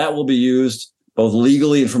 So that will be used both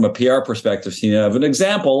legally and from a PR perspective, Tina, of an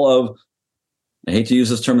example of, I hate to use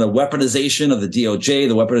this term, the weaponization of the DOJ,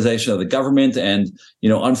 the weaponization of the government, and,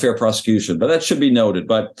 unfair prosecution. But that should be noted.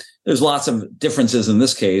 But there's lots of differences in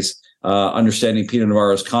this case, understanding Peter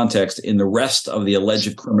Navarro's context in the rest of the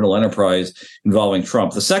alleged criminal enterprise involving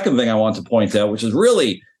Trump. The second thing I want to point out, which is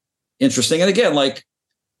really interesting, and again, like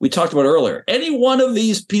we talked about earlier, any one of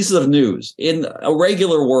these pieces of news in a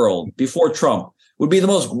regular world before Trump would be the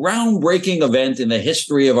most groundbreaking event in the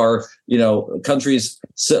history of our, country's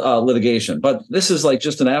litigation. But this is like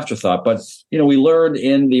just an afterthought. But, we learned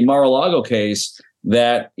in the Mar-a-Lago case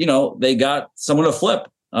that, they got someone to flip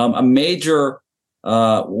a major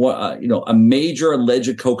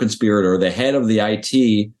alleged co-conspirator, the head of the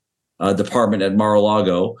IT department at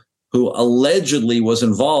Mar-a-Lago, who allegedly was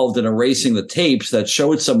involved in erasing the tapes that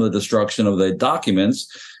showed some of the destruction of the documents,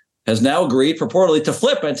 has now agreed purportedly to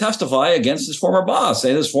flip and testify against his former boss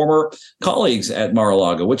and his former colleagues at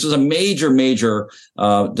Mar-a-Lago, which is a major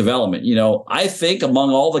development. I think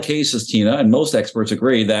among all the cases, Tina, and most experts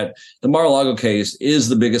agree that the Mar-a-Lago case is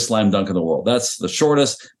the biggest slam dunk in the world. That's the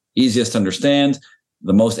shortest, easiest to understand.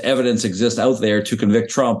 The most evidence exists out there to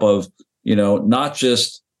convict Trump of, not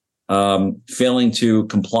just failing to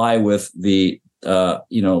comply with the,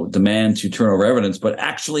 demand to turn over evidence, but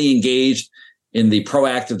actually engaged in the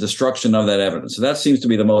proactive destruction of that evidence. So that seems to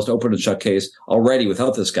be the most open and shut case already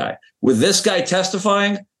without this guy. With this guy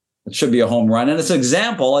testifying, it should be a home run. And it's an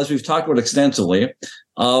example, as we've talked about extensively,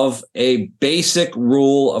 of a basic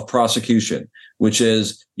rule of prosecution, which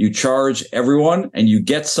is you charge everyone and you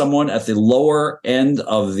get someone at the lower end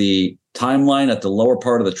of the timeline, at the lower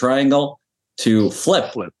part of the triangle, to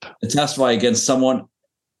flip. To testify against someone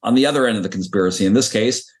on the other end of the conspiracy, in this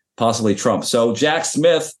case, possibly Trump. So Jack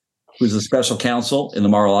Smith, who's the special counsel in the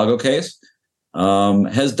Mar-a-Lago case,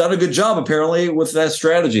 has done a good job, apparently, with that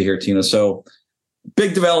strategy here, Tina. So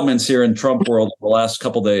big developments here in Trump world the last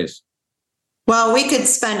couple days. Well, we could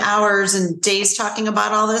spend hours and days talking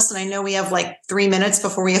about all this. And I know we have like 3 minutes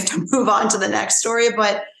before we have to move on to the next story,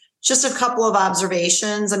 but just a couple of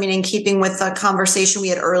observations. I mean, in keeping with the conversation we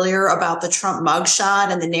had earlier about the Trump mugshot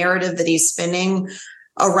and the narrative that he's spinning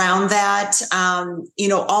around that,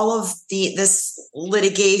 all of this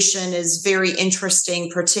litigation is very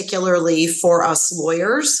interesting, particularly for us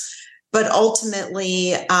lawyers. But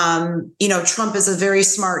ultimately, Trump is a very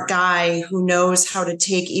smart guy who knows how to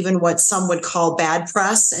take even what some would call bad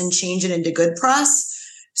press and change it into good press.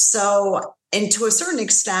 So, and to a certain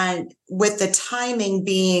extent, with the timing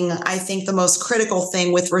being, I think, the most critical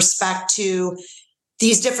thing with respect to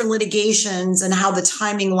these different litigations and how the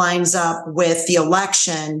timing lines up with the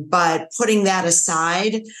election. But putting that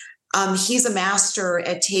aside, he's a master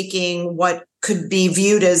at taking what could be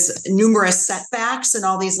viewed as numerous setbacks in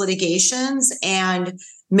all these litigations and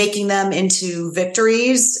making them into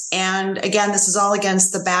victories. And again, this is all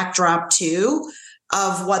against the backdrop, too,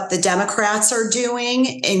 of what the Democrats are doing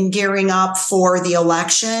in gearing up for the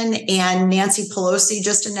election. And Nancy Pelosi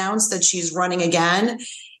just announced that she's running again.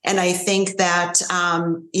 And I think that,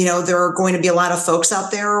 there are going to be a lot of folks out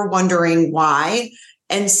there wondering why.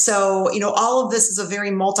 And so, all of this is a very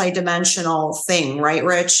multidimensional thing, right,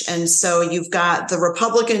 Rich? And so you've got the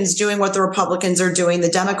Republicans doing what the Republicans are doing, the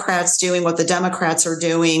Democrats doing what the Democrats are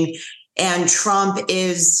doing, and Trump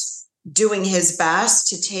is doing his best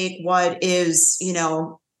to take what is,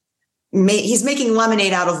 he's making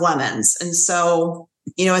lemonade out of lemons. And so,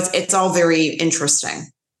 it's all very interesting.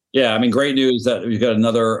 Yeah, I mean, great news that we've got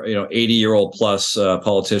another, 80-year-old plus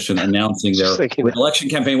politician announcing their election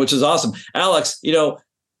campaign, which is awesome. Alex,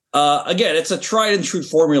 again, it's a tried and true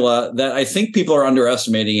formula that I think people are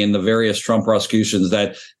underestimating in the various Trump prosecutions,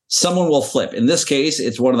 that someone will flip. In this case,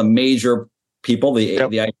 it's one of the major people, the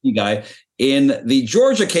IT guy. In the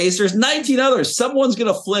Georgia case, there's 19 others. Someone's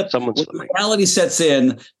going to flip. The reality sets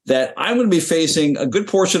in that I'm going to be facing a good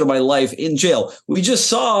portion of my life in jail. We just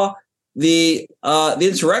saw the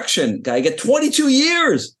insurrection guy get 22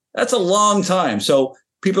 years. That's a long time. So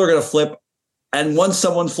people are going to flip. And once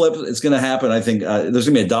someone flips, it's going to happen. I think there's going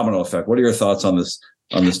to be a domino effect. What are your thoughts on this?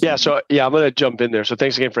 Yeah, so I'm going to jump in there. So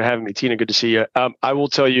thanks again for having me, Tina. Good to see you. I will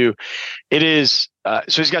tell you, it is.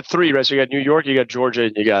 So he's got three, right? So you got New York, you got Georgia,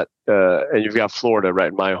 and you've got Florida,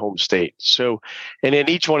 right? My home state. So, and in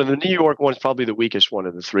each one of the New York one's probably the weakest one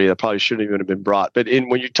of the three. That probably shouldn't even have been brought. But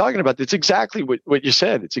when you're talking about, it's exactly what you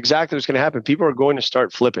said. It's exactly what's going to happen. People are going to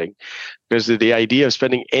start flipping because the idea of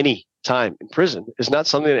spending any time in prison is not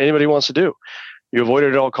something that anybody wants to do. You avoid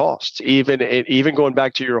it at all costs. Even going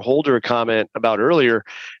back to your Holder comment about earlier,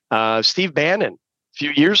 Steve Bannon a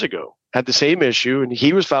few years ago had the same issue, and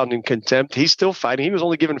he was found in contempt. He's still fighting. He was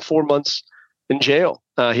only given 4 months in jail.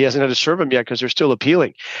 He hasn't had to serve them yet because they're still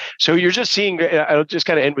appealing. So you're just seeing, I'll just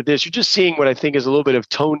kind of end with this. You're just seeing what I think is a little bit of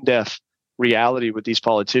tone deaf reality with these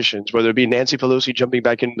politicians, whether it be Nancy Pelosi jumping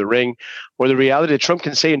back into the ring, or the reality that Trump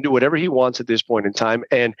can say and do whatever he wants at this point in time.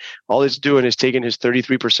 And all it's doing is taking his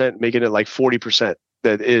 33%, making it like 40%.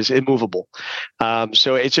 That is immovable.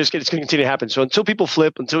 So it's going to continue to happen. So until people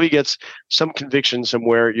flip, until he gets some conviction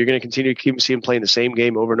somewhere, you're going to continue to see him playing the same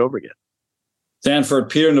game over and over again. Stanford,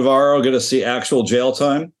 Peter Navarro going to see actual jail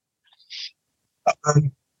time?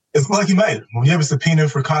 It's like you might. When you have a subpoena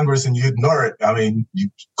for Congress and you ignore it, I mean, you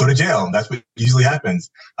go to jail. That's what usually happens.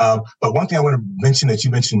 But one thing I want to mention that you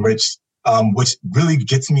mentioned, Rich, which really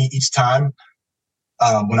gets me each time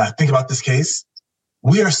when I think about this case,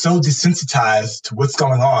 we are so desensitized to what's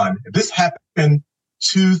going on. If this happened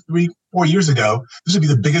 2, 3, 4 years ago, this would be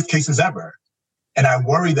the biggest cases ever. And I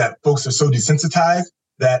worry that folks are so desensitized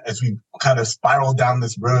that as we kind of spiral down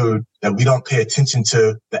this road, that we don't pay attention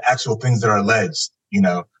to the actual things that are alleged,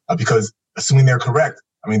 because assuming they're correct,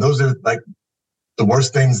 I mean, those are like the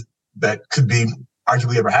worst things that could be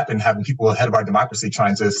arguably ever happen, having people ahead of our democracy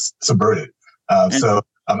trying to subvert it.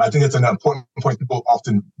 I think it's an important point people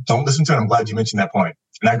often don't listen to, and I'm glad you mentioned that point.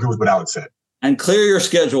 And I agree with what Alex said. And clear your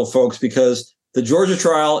schedule, folks, because the Georgia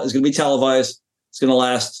trial is going to be televised. It's going to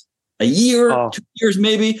last a year, 2 years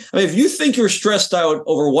maybe. I mean, if you think you're stressed out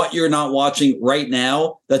over what you're not watching right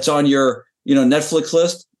now that's on your Netflix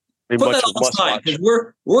list, put that on the side, because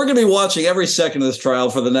we're going to be watching every second of this trial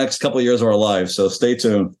for the next couple of years of our lives. So stay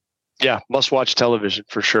tuned. Yeah, must-watch television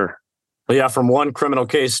for sure. Well, yeah, from one criminal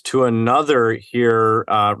case to another here,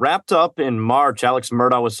 wrapped up in March, Alex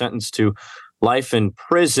Murdaugh was sentenced to life in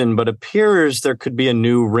prison, but appears there could be a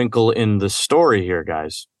new wrinkle in the story here,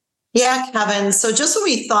 guys. Yeah, Kevin. So just when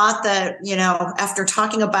we thought that, after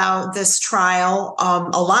talking about this trial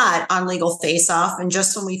a lot on Legal Face Off, and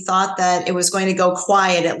just when we thought that it was going to go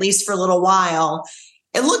quiet, at least for a little while,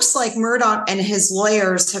 it looks like Murdaugh and his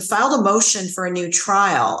lawyers have filed a motion for a new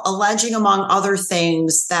trial, alleging, among other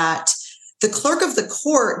things, that the clerk of the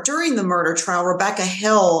court during the murder trial, Rebecca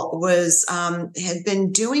Hill, had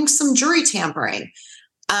been doing some jury tampering.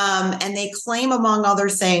 And they claim, among other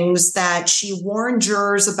things, that she warned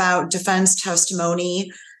jurors about defense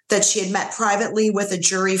testimony, that she had met privately with a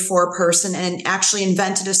jury foreperson and actually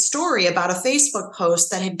invented a story about a Facebook post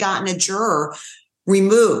that had gotten a juror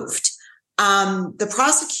removed. The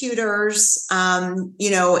prosecutors,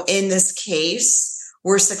 in this case,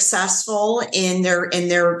 were successful in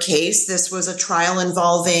their case. This was a trial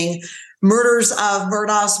involving murders of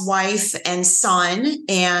Murdaugh's wife and son.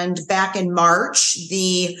 And back in March,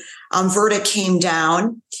 the verdict came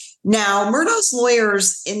down. Now, Murdaugh's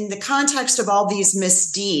lawyers, in the context of all these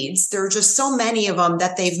misdeeds, there are just so many of them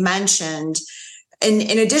that they've mentioned. And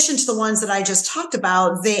in addition to the ones that I just talked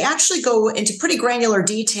about, they actually go into pretty granular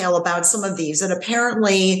detail about some of these. And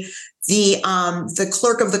apparently, the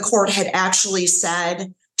clerk of the court had actually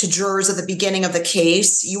said to jurors at the beginning of the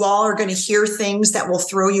case, you all are going to hear things that will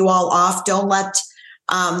throw you all off. Don't let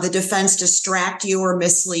the defense distract you or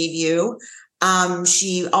mislead you.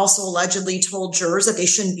 She also allegedly told jurors that they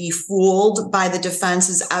shouldn't be fooled by the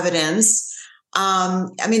defense's evidence.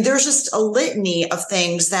 There's just a litany of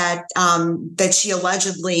things that she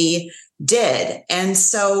allegedly did. And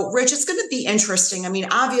so, Rich, it's going to be interesting. I mean,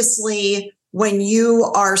 obviously, when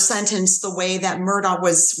you are sentenced the way that Murdaugh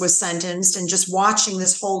was sentenced, and just watching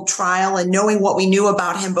this whole trial and knowing what we knew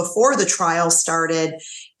about him before the trial started,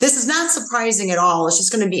 this is not surprising at all. It's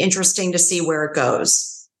just going to be interesting to see where it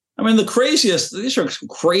goes. I mean, these are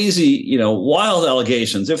crazy, wild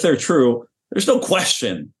allegations. If they're true, there's no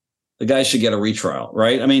question the guy should get a retrial,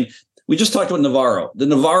 right? I mean, we just talked about Navarro. The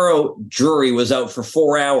Navarro jury was out for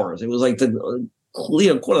 4 hours. It was like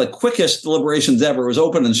one of the quickest deliberations ever. It was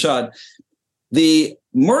open and shut. The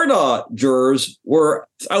Murdaugh jurors were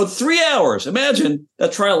out 3 hours. Imagine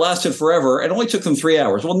that trial lasted forever and only took them 3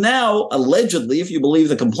 hours. Well, now, allegedly, if you believe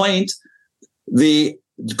the complaint, the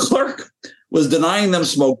clerk was denying them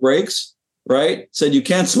smoke breaks, right? Said you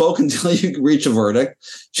can't smoke until you reach a verdict.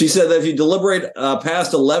 She said that if you deliberate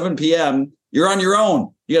past 11 p.m., you're on your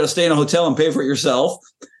own. You got to stay in a hotel and pay for it yourself.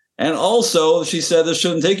 And also, she said this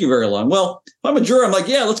shouldn't take you very long. Well, if I'm a juror, I'm like,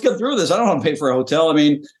 yeah, let's get through this. I don't want to pay for a hotel. I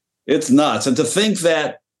mean, it's nuts. And to think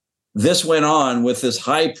that this went on with this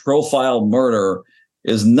high-profile murder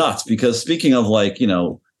is nuts. Because speaking of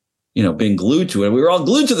being glued to it, we were all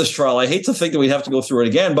glued to this trial. I hate to think that we'd have to go through it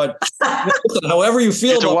again, but however you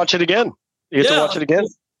feel, you get to watch it again. You get to watch it again.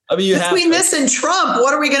 I mean, between this and Trump,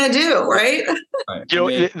 what are we going to do, right?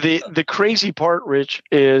 The crazy part, Rich,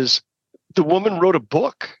 is the woman wrote a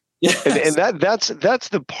book. Yes. And that's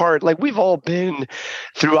the part. Like, we've all been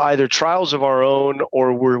through either trials of our own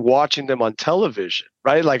or we're watching them on television,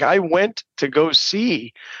 right? Like, I went to go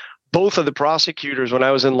see both of the prosecutors when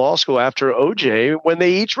I was in law school after OJ, when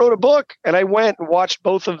they each wrote a book, and I went and watched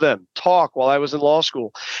both of them talk while I was in law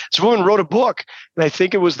school. This woman wrote a book, and I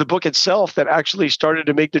think it was the book itself that actually started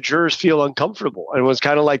to make the jurors feel uncomfortable. And it was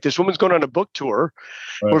kind of like, this woman's going on a book tour.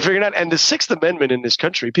 Right. We're figuring out, and the Sixth Amendment in this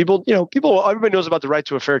country, everybody knows about the right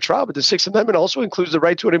to a fair trial, but the Sixth Amendment also includes the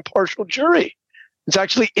right to an impartial jury. It's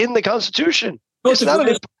actually in the Constitution. Well,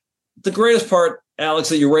 the greatest part, Alex,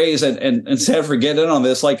 that you raise, and Sanford, get in on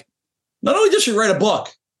this, like, not only does she write a book,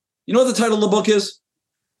 you know what the title of the book is?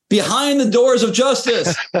 Behind the Doors of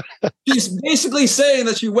Justice. She's basically saying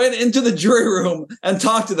that she went into the jury room and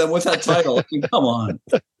talked to them with that title. I mean, come on.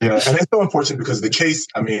 Yeah, and it's so unfortunate because the case,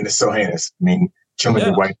 I mean, is so heinous. I mean, killing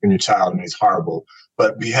your wife and your child, I mean, it's horrible.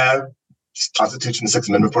 But we have Constitution, the Sixth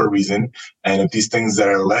Amendment for a reason. And if these things that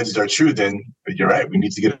are alleged are true, then you're right. We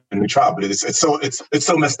need to get a new trial. But it's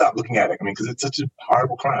so messed up looking at it. I mean, because it's such a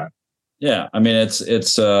horrible crime. Yeah, I mean, it's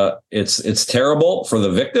terrible for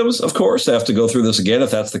the victims, of course, to have to go through this again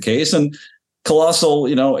if that's the case, and colossal,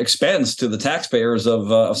 expense to the taxpayers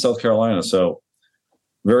of South Carolina. So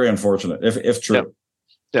very unfortunate, if true.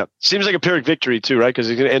 Yeah, seems like a Pyrrhic victory too, right? Because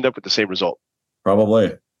he's going to end up with the same result.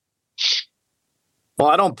 Probably. Well,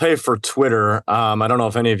 I don't pay for Twitter. I don't know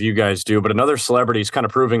if any of you guys do, but another celebrity is kind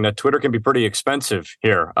of proving that Twitter can be pretty expensive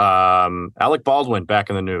here. Alec Baldwin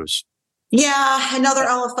back in the news. Yeah, another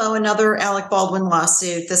LFO, another Alec Baldwin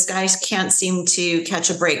lawsuit. This guy can't seem to catch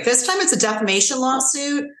a break. This time it's a defamation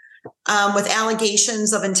lawsuit with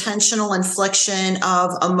allegations of intentional infliction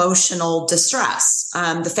of emotional distress.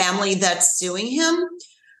 The family that's suing him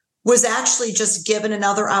was actually just given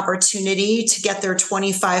another opportunity to get their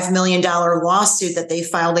 $25 million lawsuit that they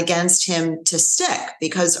filed against him to stick,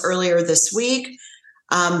 because earlier this week,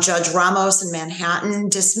 Judge Ramos in Manhattan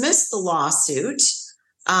dismissed the lawsuit.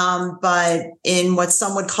 But in what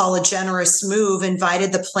some would call a generous move,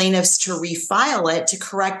 invited the plaintiffs to refile it to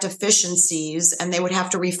correct deficiencies, and they would have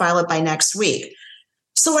to refile it by next week.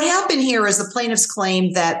 So what happened here is the plaintiffs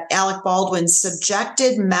claimed that Alec Baldwin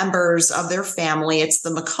subjected members of their family, it's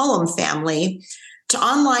the McCollum family, to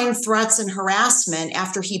online threats and harassment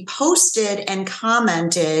after he posted and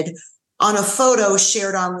commented on a photo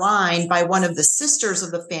shared online by one of the sisters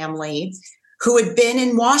of the family who had been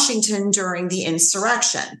in Washington during the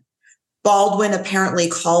insurrection. Baldwin apparently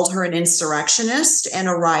called her an insurrectionist and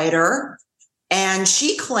a rioter, and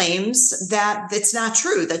she claims that it's not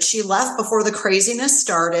true, that she left before the craziness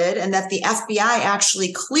started and that the FBI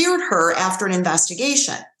actually cleared her after an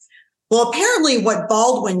investigation. Well, apparently what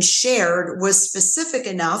Baldwin shared was specific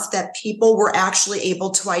enough that people were actually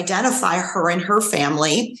able to identify her and her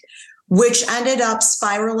family, which ended up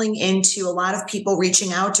spiraling into a lot of people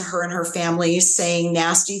reaching out to her and her family saying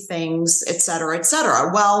nasty things, et cetera, et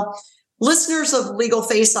cetera. Well, listeners of Legal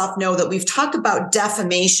Face Off know that we've talked about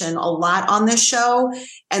defamation a lot on this show,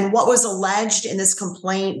 and what was alleged in this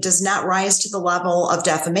complaint does not rise to the level of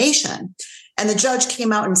defamation. And the judge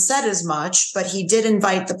came out and said as much, but he did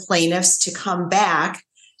invite the plaintiffs to come back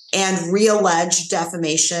and reallege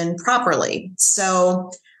defamation properly.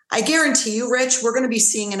 So I guarantee you, Rich, we're going to be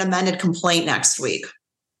seeing an amended complaint next week.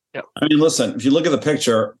 Yeah. I mean, listen, if you look at the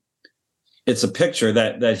picture, it's a picture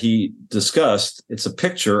that he discussed. It's a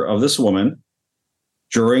picture of this woman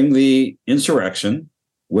during the insurrection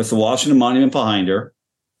with the Washington Monument behind her,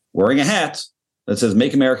 wearing a hat that says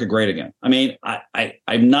 "Make America Great Again." I mean,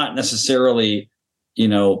 I'm not necessarily,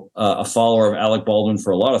 a follower of Alec Baldwin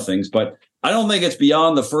for a lot of things, but I don't think it's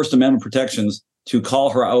beyond the First Amendment protections to call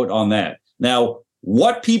her out on that. Now,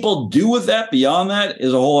 What people do with that beyond that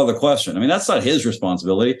is a whole other question. I mean, that's not his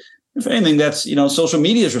responsibility. If anything, that's, social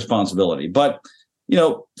media's responsibility. But,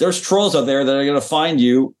 there's trolls out there that are going to find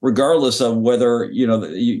you regardless of whether,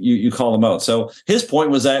 you call them out. So his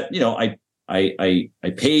point was that, I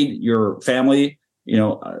paid your family,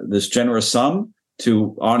 this generous sum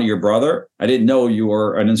to honor your brother. I didn't know you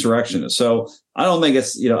were an insurrectionist. So I don't think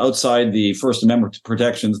it's, outside the First Amendment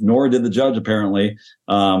protections, nor did the judge apparently.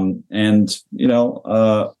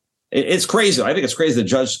 It's crazy. I think it's crazy the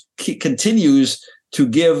judge continues to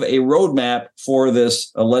give a roadmap for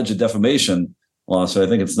this alleged defamation lawsuit. I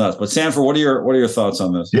think it's nuts. But Sanford, what are your thoughts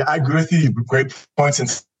on this? Yeah, I agree with you. Great points,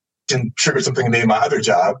 and triggered something in my other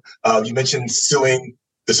job. You mentioned suing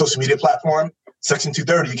the social media platform. Section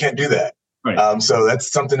 230, you can't do that. Right. So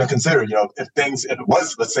that's something to consider. If it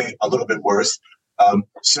was, let's say, a little bit worse,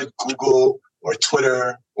 should Google or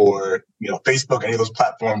Twitter or Facebook, any of those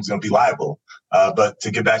platforms, be liable? But to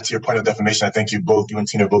get back to your point of defamation, I think you and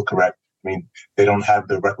Tina are both correct. I mean, they don't have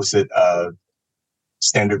the requisite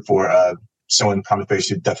standard for showing prima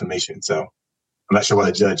facie defamation. So I'm not sure why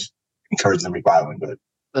the judge encouraged them refiling, but.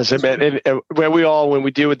 Listen, man, when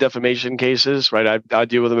we deal with defamation cases, right, I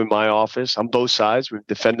deal with them in my office on both sides. We've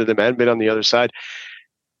defended them and been on the other side.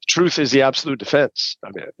 Truth is the absolute defense.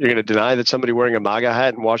 I mean, you're going to deny that somebody wearing a MAGA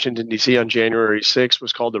hat in Washington, D.C. on January 6th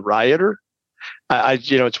was called a rioter?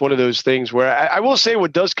 It's one of those things where I will say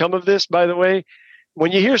what does come of this, by the way,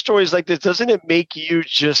 when you hear stories like this, doesn't it make you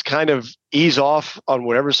just kind of ease off on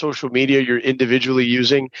whatever social media you're individually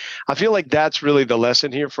using? I feel like that's really the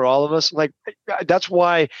lesson here for all of us. Like, that's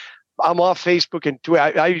why I'm off Facebook and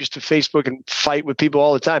Twitter. I used to Facebook and fight with people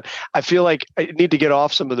all the time. I feel like I need to get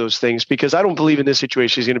off some of those things because I don't believe in this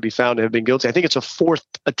situation he's going to be found to have been guilty. I think it's a fourth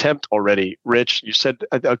attempt already, Rich. You said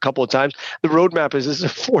a couple of times. The roadmap is this is a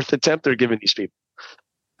fourth attempt they're giving these people.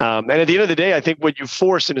 And at the end of the day, I think what you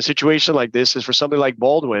force in a situation like this is for somebody like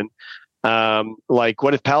Baldwin, like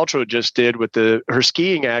Gwyneth Paltrow just did with her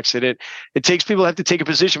skiing accident. It takes people have to take a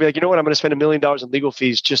position, be like, you know what, I'm going to spend $1 million in legal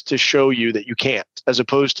fees just to show you that you can't, as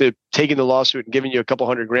opposed to taking the lawsuit and giving you a couple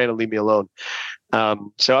 $100,000 and leave me alone.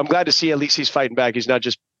 So I'm glad to see at least he's fighting back. He's not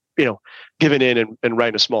just, giving in and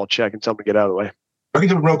writing a small check and telling him to get out of the way. I can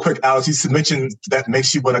do it real quick, Alex. You mentioned that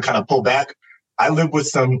makes you want to kind of pull back. I live with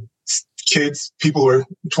some kids, people who are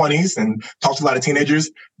 20s, and talk to a lot of teenagers.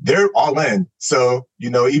 They're all in. So,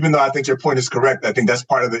 even though I think your point is correct, I think that's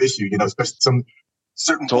part of the issue, especially some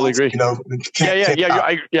certain totally folks, agree.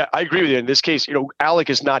 I agree with you. In this case, Alec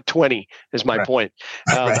is not 20 is my point.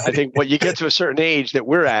 Right. I think when you get to a certain age that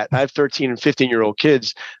we're at, I have 13 and 15-year-old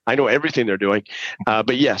kids. I know everything they're doing.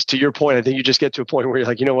 But yes, to your point, I think you just get to a point where you're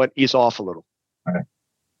like, you know what, ease off a little. All right.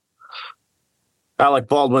 Alec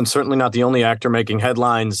Baldwin, certainly not the only actor making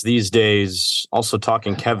headlines these days. Also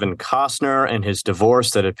talking Kevin Costner and his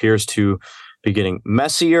divorce that appears to be getting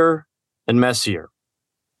messier and messier.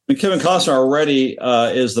 And Kevin Costner already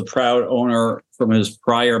is the proud owner from his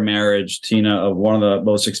prior marriage, Tina, of one of the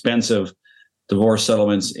most expensive divorce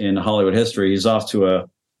settlements in Hollywood history. He's off to a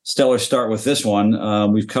stellar start with this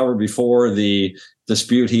one. We've covered before the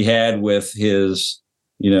dispute he had with his,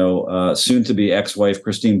 soon-to-be ex-wife,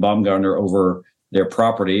 Christine Baumgartner, over their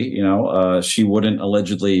property. She wouldn't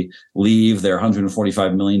allegedly leave their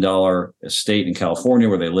 $145 million estate in California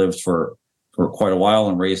where they lived for quite a while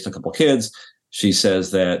and raised a couple kids. She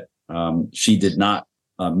says that she did not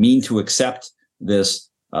mean to accept this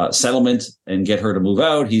settlement and get her to move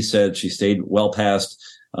out. He said she stayed well past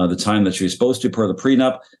the time that she was supposed to per the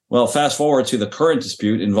prenup. Well, fast forward to the current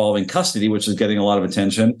dispute involving custody, which is getting a lot of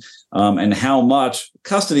attention, and how much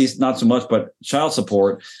custody, not so much, but child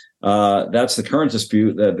support. That's the current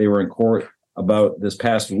dispute that they were in court about this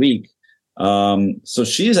past week. So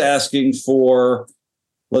she's asking for,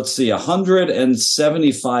 let's see,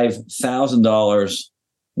 $175,000,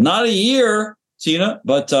 not a year, Tina,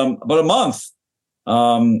 but a month.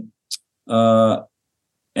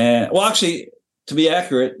 Actually, to be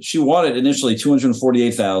accurate, she wanted initially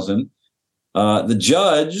 $248,000. The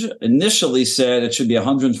judge initially said it should be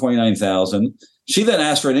 $129,000. She then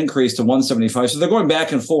asked for an increase to $175,000. So they're going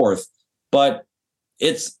back and forth, but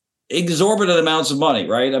it's exorbitant amounts of money,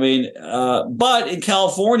 right? I mean, but in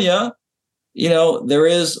California, there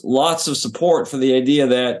is lots of support for the idea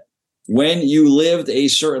that when you lived a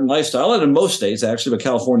certain lifestyle, and in most states actually, but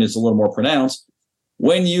California is a little more pronounced,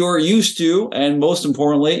 when you're used to, and most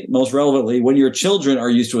importantly, most relevantly, when your children are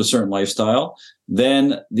used to a certain lifestyle,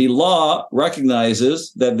 then the law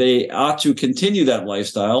recognizes that they ought to continue that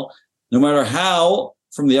lifestyle, no matter how,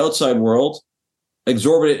 from the outside world,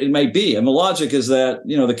 exorbitant it might be. And the logic is that,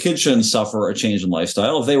 the kids shouldn't suffer a change in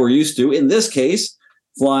lifestyle if they were used to, in this case,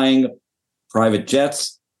 flying private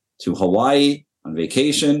jets to Hawaii on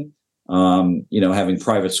vacation, having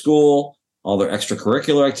private school, all their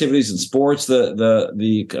extracurricular activities and sports,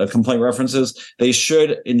 the complaint references, they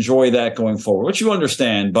should enjoy that going forward, which you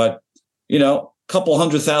understand. But, a couple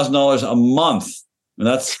 $100,000 a month, and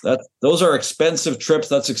those are expensive trips.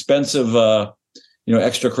 That's expensive,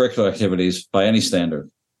 extracurricular activities by any standard.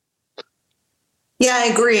 Yeah, I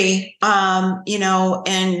agree.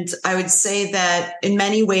 And I would say that in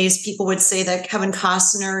many ways, people would say that Kevin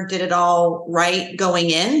Costner did it all right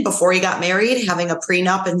going in before he got married, having a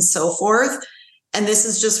prenup and so forth. And this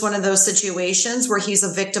is just one of those situations where he's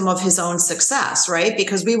a victim of his own success, right?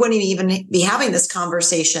 Because we wouldn't even be having this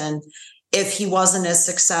conversation if he wasn't as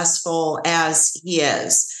successful as he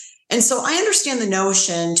is. And so I understand the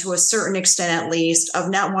notion, to a certain extent at least, of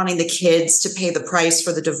not wanting the kids to pay the price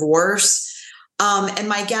for the divorce. And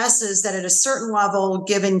my guess is that at a certain level,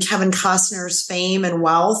 given Kevin Costner's fame and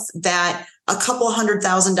wealth, that a couple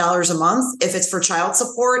 $100,000 a month, if it's for child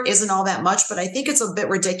support, isn't all that much. But I think it's a bit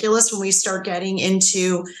ridiculous when we start getting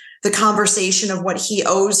into the conversation of what he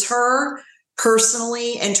owes her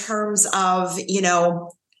personally in terms of,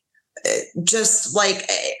 just like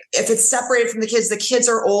if it's separated from the kids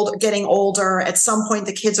are getting older. At some point,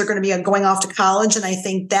 the kids are going to be going off to college. And I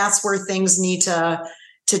think that's where things need to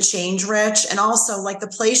change, Rich. And also, like, the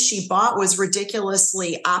place she bought was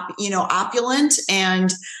ridiculously opulent, and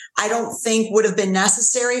I don't think would have been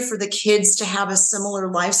necessary for the kids to have a similar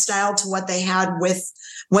lifestyle to what they had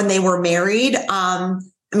when they were married.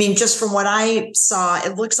 Just from what I saw,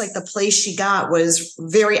 it looks like the place she got was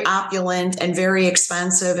very opulent and very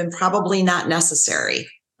expensive and probably not necessary.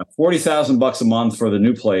 $40,000 a month for the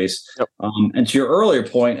new place. Yep. And to your earlier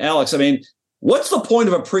point, Alex, what's the point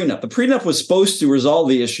of a prenup? The prenup was supposed to resolve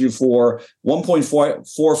the issue for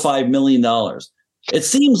 $1.45 million. It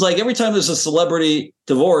seems like every time there's a celebrity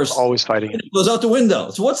divorce, always fighting it goes out the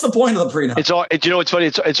window. So what's the point of the prenup? It's funny.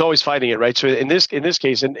 It's always fighting it, right? So in this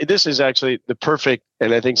case, and this is actually the perfect,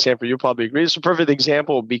 and I think Sanford, you'll probably agree, it's a perfect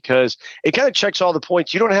example because it kind of checks all the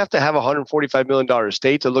points. You don't have to have a $145 million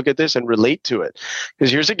estate to look at this and relate to it.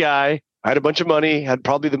 Because here's a guy, had a bunch of money, had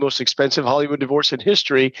probably the most expensive Hollywood divorce in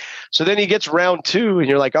history. So then he gets round two and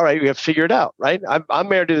you're like, all right, we have to figure it out, right? I'm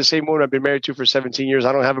married to the same woman I've been married to for 17 years.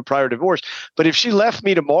 I don't have a prior divorce. But if she left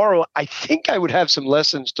me tomorrow, I think I would have some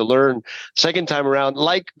lessons to learn second time around,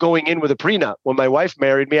 like going in with a prenup. When my wife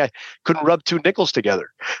married me, I couldn't rub two nickels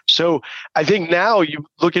together. So I think now you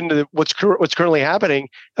look into what's currently happening.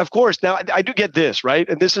 Of course, now I do get this, right?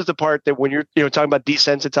 And this is the part that when you're talking about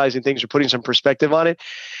desensitizing things or putting some perspective on it,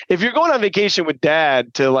 if you're going on vacation with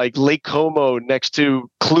dad to like Lake Como next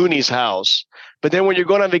to Clooney's house, but then when you're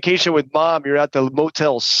going on vacation with mom, you're at the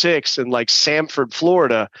Motel 6 in like Sanford,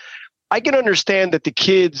 Florida, I can understand that the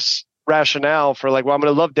kids' rationale for like, well, I'm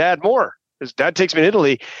going to love dad more because dad takes me to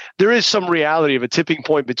Italy. There is some reality of a tipping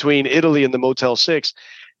point between Italy and the Motel 6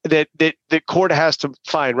 that the court has to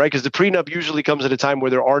find, right? Because the prenup usually comes at a time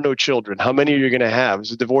where there are no children. How many are you going to have? Is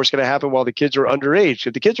the divorce going to happen while the kids are underage?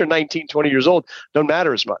 If the kids are 19, 20 years old, don't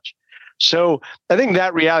matter as much. So I think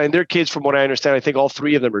that reality, and their kids, from what I understand, I think all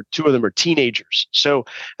two of them are teenagers. So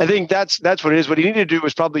I think that's what it is. What he needed to do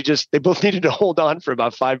was probably they both needed to hold on for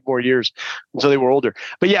about 5 more years until they were older.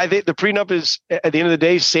 But yeah, I think the prenup is, at the end of the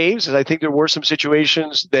day, saves. And I think there were some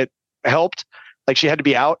situations that helped, like she had to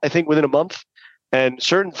be out, I think, within a month. And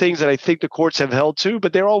certain things that I think the courts have held to,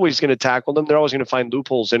 but they're always going to tackle them. They're always going to find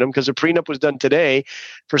loopholes in them because the prenup was done today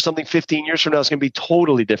for something 15 years from now is going to be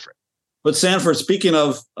totally different. But Sanford, speaking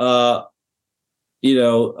of, the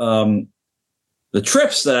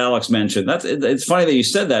trips that Alex mentioned, it's funny that you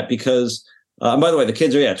said that because, and by the way, the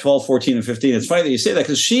kids are 12, 14, and 15. It's funny that you say that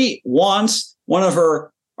because she wants, one of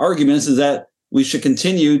her arguments is that we should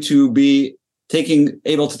continue to be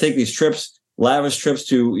able to take these trips, lavish trips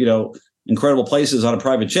to, incredible places on a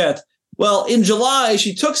private jet. Well, in July,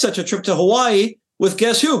 she took such a trip to Hawaii with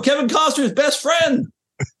guess who? Kevin Costner's best friend.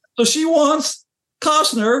 So she wants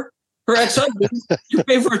Costner, her ex-husband, to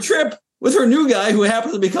pay for a trip with her new guy who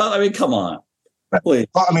happens to be, come on. Please.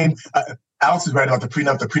 Well, Alex is right about the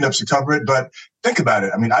prenup. The prenup should cover it. But think about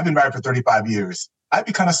it. I've been married for 35 years. I'd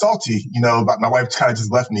be kind of salty, but my wife kind of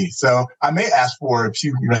just left me. So I may ask for, if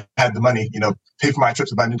she had the money, pay for my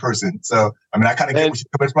trips with my new person. So, I kind of get where she's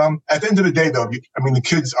coming from. At the end of the day, though, the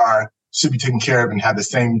kids should be taken care of and have the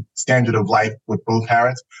same standard of life with both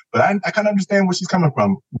parents. But I kind of understand where she's coming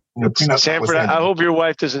from. Sanford, I hope your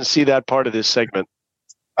wife doesn't see that part of this segment.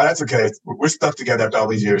 Oh, that's okay. We're stuck together after all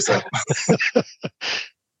these years. So.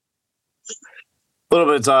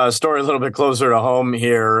 story a little bit closer to home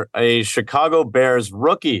here. A Chicago Bears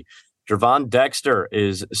rookie Gervon Dexter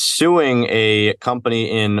is suing a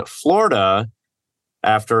company in Florida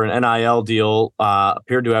after an NIL deal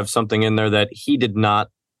appeared to have something in there that he did not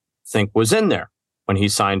think was in there when he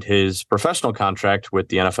signed his professional contract with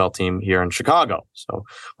the NFL team here in Chicago. So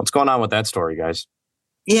what's going on with that story, guys?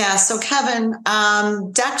 Yeah. So Kevin,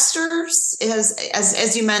 Dexter's is,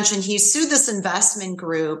 as you mentioned, he sued this investment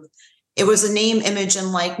group. It was a name, image,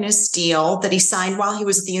 and likeness deal that he signed while he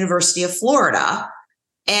was at the University of Florida.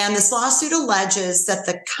 And this lawsuit alleges that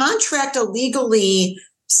the contract illegally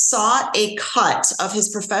sought a cut of his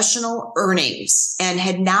professional earnings and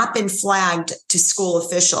had not been flagged to school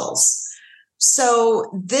officials.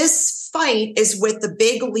 So this fight is with the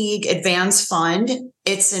Big League Advance Fund.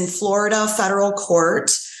 It's in Florida federal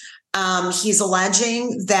court. He's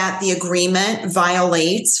alleging that the agreement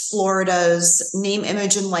violates Florida's name,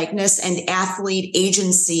 image, and likeness and athlete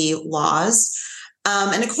agency laws.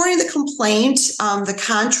 And according to the complaint, the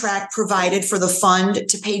contract provided for the fund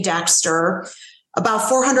to pay Dexter about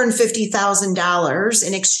 $450,000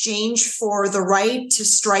 in exchange for the right to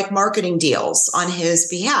strike marketing deals on his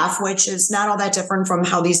behalf, which is not all that different from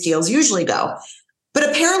how these deals usually go. But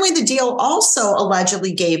apparently the deal also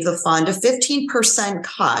allegedly gave the fund a 15%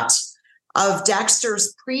 cut of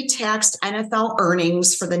Dexter's pre-tax NFL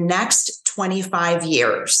earnings for the next 25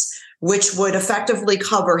 years, which would effectively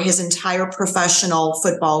cover his entire professional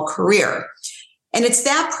football career. And it's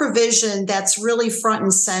that provision that's really front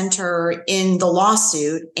and center in the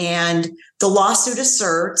lawsuit. And the lawsuit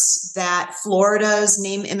asserts that Florida's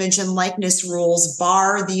name, image, and likeness rules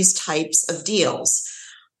bar these types of deals,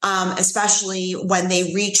 especially when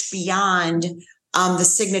they reach beyond the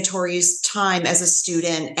signatory's time as a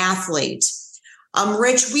student athlete.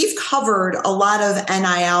 Rich, we've covered a lot of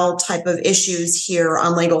NIL type of issues here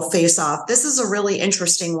on Legal Face Off. This is a really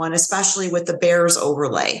interesting one, especially with the Bears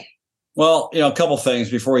overlay. Well, a couple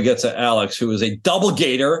things before we get to Alex, who is a double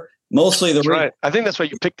gator. Mostly right. I think that's why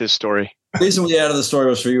you picked this story. The reason we added the story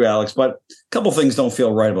was for you, Alex. But a couple things don't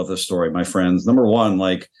feel right about this story, my friends. Number one,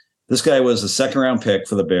 this guy was a second-round pick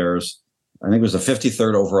for the Bears. I think it was a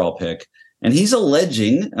 53rd overall pick. And he's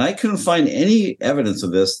alleging, and I couldn't find any evidence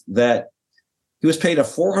of this, that he was paid a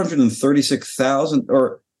 $436,000,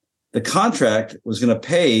 or the contract was going to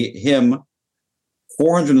pay him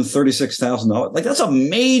 $436,000. That's a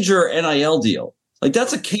major NIL deal.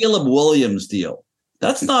 That's a Caleb Williams deal.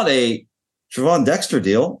 That's not a Gervon Dexter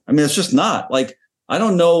deal. I mean, it's just not. I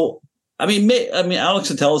don't know. I mean, Alex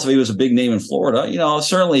would tell us if he was a big name in Florida.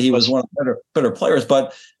 Certainly he was one of the better players,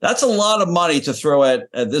 but that's a lot of money to throw at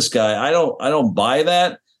this guy. I don't buy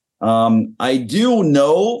that. I do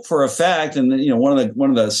know for a fact, and one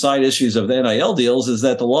of the side issues of the NIL deals is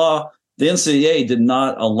that the NCAA did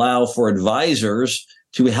not allow for advisors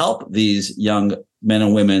to help these young men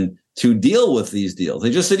and women to deal with these deals.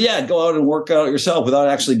 They just said, yeah, go out and work out yourself without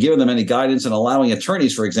actually giving them any guidance and allowing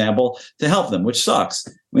attorneys, for example, to help them, which sucks.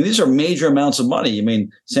 I mean, these are major amounts of money. I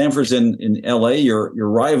mean, Sanford's in LA, your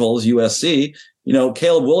rivals, USC.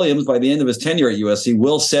 Caleb Williams, by the end of his tenure at USC,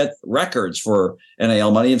 will set records for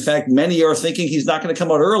NIL money. In fact, many are thinking he's not going to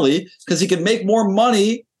come out early because he can make more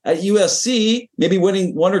money at USC, maybe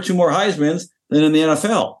winning one or two more Heismans than in the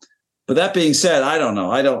NFL. But that being said, I don't know.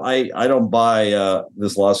 I don't buy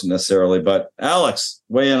this lawsuit necessarily. But Alex,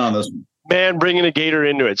 weigh in on this one. Man, bringing a gator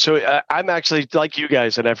into it. So I'm actually like you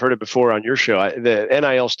guys, and I've heard it before on your show. The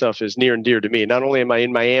NIL stuff is near and dear to me. Not only am I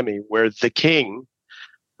in Miami, where the king,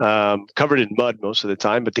 covered in mud most of the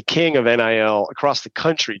time, but the king of NIL across the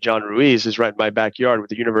country, John Ruiz, is right in my backyard with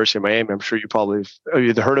the University of Miami. I'm sure you probably have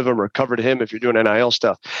either heard of him or covered him if you're doing NIL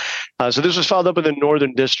stuff. So this was filed up in the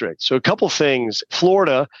Northern District. So a couple things.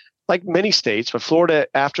 Florida, like many states, but Florida,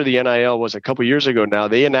 after the NIL was a couple years ago now,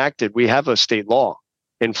 we have a state law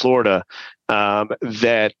in Florida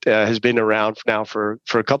that has been around now for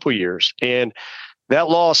a couple years. And that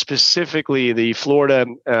law, specifically the Florida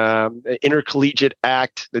Intercollegiate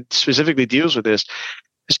Act that specifically deals with this,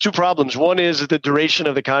 has two problems. One is that the duration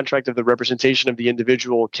of the contract of the representation of the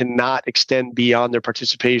individual cannot extend beyond their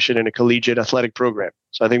participation in a collegiate athletic program.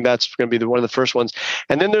 So I think that's going to be one of the first ones.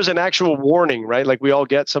 And then there's an actual warning, right? Like we all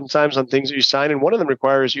get sometimes on things that you sign. And one of them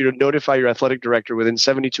requires you to notify your athletic director within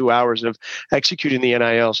 72 hours of executing the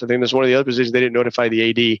NIL. So I think there's one of the other positions they didn't notify the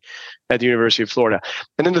AD at the University of Florida.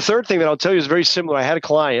 And then the third thing that I'll tell you is very similar. I had a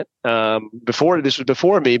client this was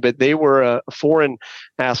before me, but they were a foreign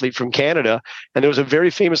athlete from Canada. And there was a very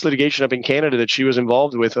famous litigation up in Canada that she was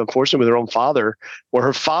involved with, unfortunately, with her own father, where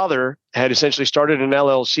her father had essentially started an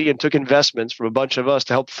LLC and took investments from a bunch of us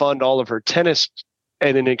to help fund all of her tennis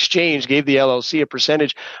and in exchange gave the LLC a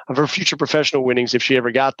percentage of her future professional winnings if she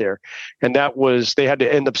ever got there. And they had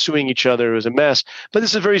to end up suing each other. It was a mess. But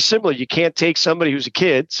this is very similar. You can't take somebody who's a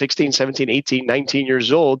kid, 16, 17, 18, 19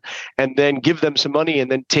 years old, and then give them some money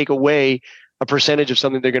and then take away a percentage of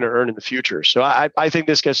something they're going to earn in the future. So I think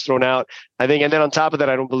this gets thrown out. And then on top of that,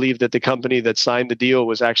 I don't believe that the company that signed the deal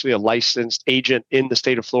was actually a licensed agent in the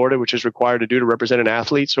state of Florida, which is required to represent an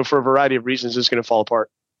athlete. So for a variety of reasons, it's going to fall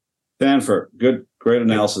apart. Sanford, great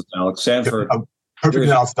analysis, Alex. Sanford. Perfect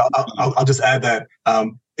analysis. I'll just add that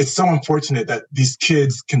it's so unfortunate that these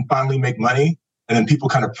kids can finally make money and then people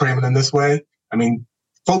kind of frame it in this way. I mean,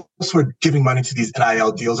 folks who are giving money to these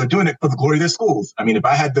NIL deals are doing it for the glory of their schools. I mean, if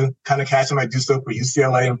I had the kind of cash, I might do so for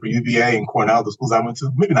UCLA and for UVA and Cornell, the schools I went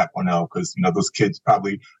to. Maybe not Cornell, because those kids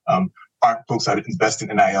probably aren't folks that invest in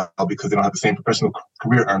NIL because they don't have the same professional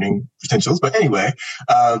career earning potentials. But anyway,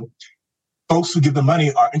 folks who give them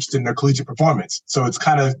money are interested in their collegiate performance. So it's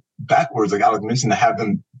kind of backwards, like Alex mentioned, to have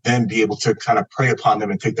them then be able to kind of prey upon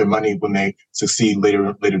them and take their money when they succeed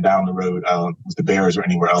later down the road with the Bears or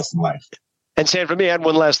anywhere else in life. And Sanford, let me add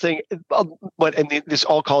one last thing. This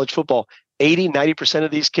all college football, 80-90%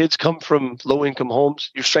 of these kids come from low-income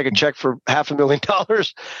homes. You strike a check for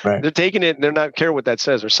 $500,000. Right. They're taking it and they're not care what that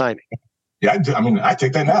says or signing. Yeah, I mean, I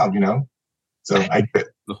take that now, So I get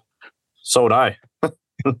it. So would I.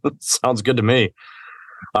 Sounds good to me.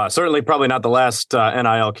 Certainly probably not the last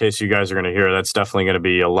NIL case you guys are going to hear. That's definitely going to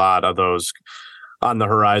be a lot of those on the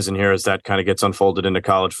horizon here as that kind of gets unfolded into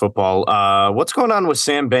college football. What's going on with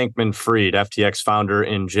Sam Bankman-Fried, FTX founder,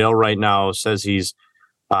 in jail right now? Says he's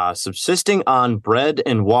subsisting on bread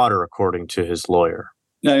and water, according to his lawyer.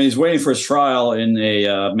 No, he's waiting for his trial in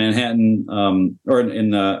a Manhattan or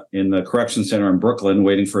in the correction center in Brooklyn,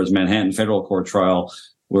 waiting for his Manhattan federal court trial,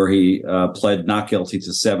 where he pled not guilty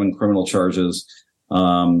to 7 criminal charges,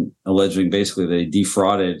 alleging basically they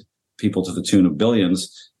defrauded people to the tune of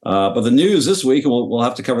billions. But the news this week, and we'll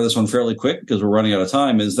have to cover this one fairly quick because we're running out of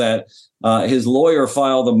time, is that his lawyer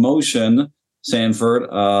filed a motion, Sanford,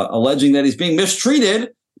 alleging that he's being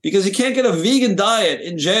mistreated because he can't get a vegan diet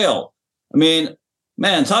in jail. I mean,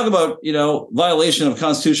 man, talk about, violation of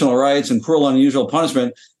constitutional rights and cruel and unusual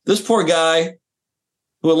punishment. This poor guy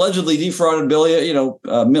who allegedly defrauded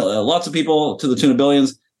lots of people to the tune of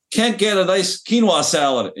billions can't get a nice quinoa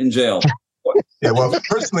salad in jail. Yeah, well,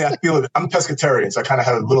 personally, I feel I'm pescatarian, so I kind of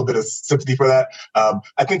have a little bit of sympathy for that.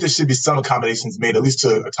 I think there should be some accommodations made, at least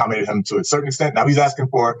to accommodate him to a certain extent. Now, he's asking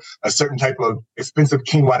for a certain type of expensive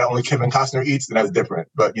quinoa that only Kevin Costner eats, and that's different.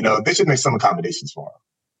 But, they should make some accommodations for him.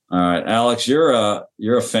 All right, Alex, you're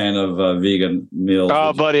a fan of vegan meals.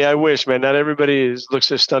 Oh, buddy, I wish, man. Not everybody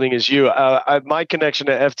looks as stunning as you. My connection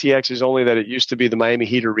to FTX is only that it used to be the Miami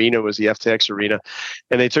Heat Arena was the FTX Arena,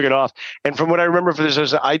 and they took it off. And from what I remember for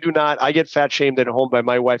this, I get fat shamed at home by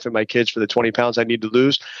my wife and my kids for the 20 pounds I need to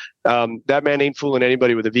lose. That man ain't fooling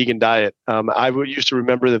anybody with a vegan diet. I used to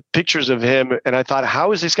remember the pictures of him, and I thought,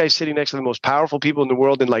 how is this guy sitting next to the most powerful people in the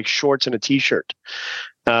world in like shorts and a T-shirt?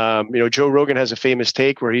 Joe Rogan has a famous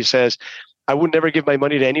take where he says, I would never give my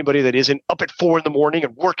money to anybody that isn't up at 4 a.m.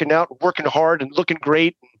 and working out, working hard and looking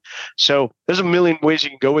great. So there's a million ways you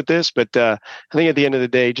can go with this. But I think at the end of the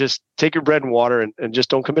day, just take your bread and water and just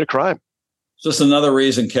don't commit a crime. Just another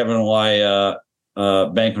reason, Kevin, why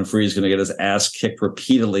Bankman-Fried is going to get his ass kicked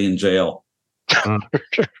repeatedly in jail.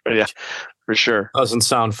 Yeah, for sure. Doesn't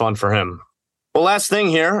sound fun for him. Well, last thing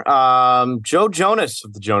here, Joe Jonas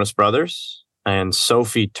of the Jonas Brothers and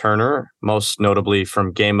Sophie Turner, most notably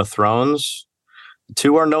from Game of Thrones. The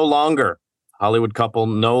two are no longer. Hollywood couple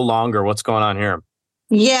no longer. What's going on here?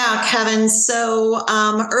 Yeah, Kevin. So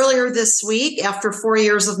earlier this week, after 4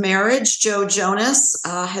 years of marriage, Joe Jonas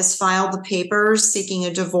has filed the papers seeking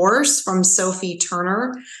a divorce from Sophie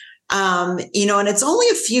Turner. And it's only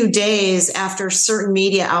a few days after certain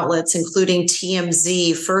media outlets, including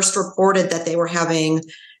TMZ, first reported that they were having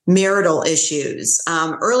marital issues.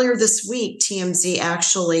 Earlier this week, TMZ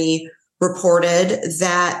actually reported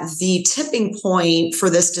that the tipping point for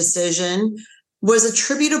this decision was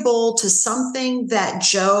attributable to something that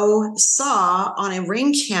Joe saw on a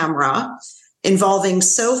Ring camera involving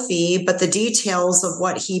Sophie, but the details of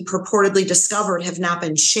what he purportedly discovered have not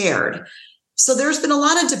been shared. So there's been a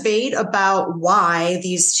lot of debate about why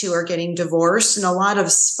these two are getting divorced and a lot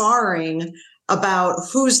of sparring about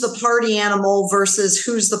who's the party animal versus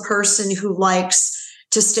who's the person who likes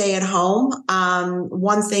to stay at home.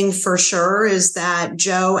 One thing for sure is that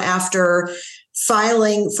Joe, after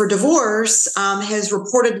filing for divorce, has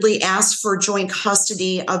reportedly asked for joint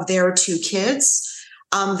custody of their 2 kids.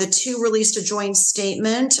 The two released a joint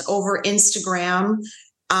statement over Instagram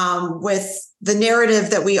with the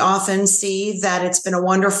narrative that we often see that it's been a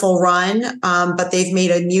wonderful run, but they've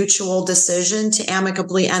made a mutual decision to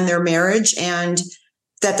amicably end their marriage, and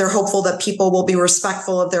that they're hopeful that people will be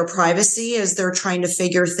respectful of their privacy as they're trying to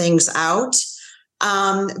figure things out.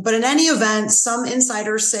 But in any event, some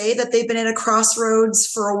insiders say that they've been at a crossroads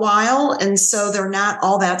for a while, and so they're not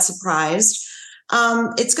all that surprised.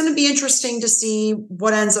 It's going to be interesting to see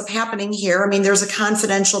what ends up happening here. I mean, there's a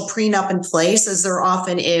confidential prenup in place, as there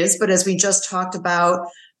often is, but as we just talked about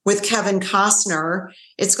with Kevin Costner,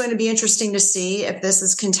 it's going to be interesting to see if this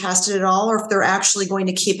is contested at all, or if they're actually going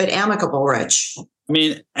to keep it amicable, Rich. I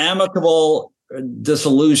mean, amicable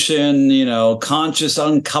dissolution, conscious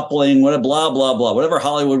uncoupling, blah, blah, blah, whatever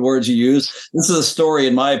Hollywood words you use. This is a story,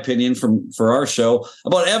 in my opinion, for our show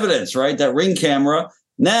about evidence, right? That Ring camera.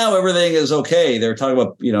 Now everything is okay. They're talking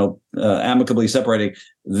about, amicably separating.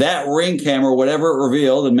 That Ring camera, whatever it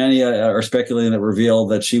revealed, and many are speculating that it revealed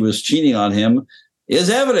that she was cheating on him, is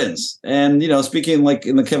evidence. And, speaking like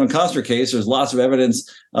in the Kevin Costner case, there's lots of evidence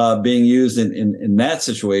being used in that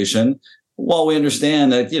situation. While we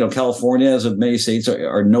understand that, California, as of many states,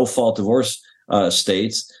 are no-fault divorce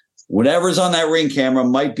states, whatever's on that Ring camera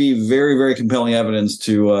might be very, very compelling evidence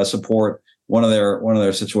to support one of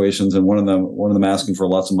their situations, and one of them asking for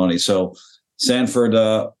lots of money. So, Sanford,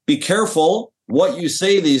 be careful what you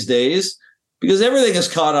say these days, because everything is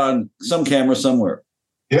caught on some camera somewhere.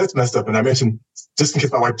 Yeah, it's messed up. And I mentioned, just in case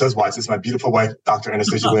my wife does watch this, my beautiful wife, Dr.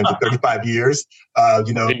 Anastasia Williams, for 35 years.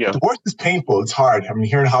 Divorce is painful. It's hard. I mean,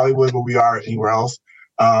 here in Hollywood, where we are, anywhere else.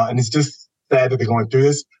 And it's just sad that they're going through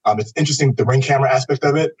this. It's interesting, the Ring camera aspect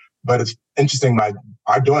of it, but it's interesting.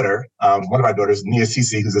 Our daughter, one of our daughters, Nia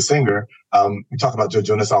Cece, who's a singer, we talk about Joe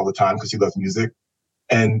Jonas all the time because she loves music.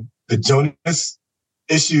 And the Jonas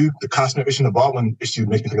issue, the Costner issue, and the Baldwin issue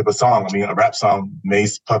makes me think of a song. I mean, a rap song,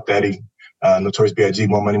 Mace, Puff Daddy, Notorious B.I.G.,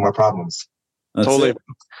 More Money, More Problems. That's totally. it.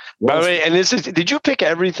 By the way, and did you pick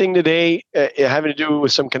everything today having to do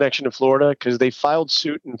with some connection to Florida? Because they filed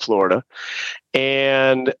suit in Florida,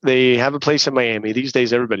 and they have a place in Miami. These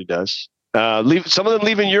days, everybody does. Some of them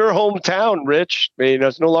leaving your hometown, Rich.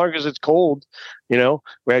 It's no longer because it's cold. We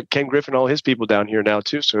had Ken Griffin, all his people down here now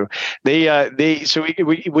too. So we got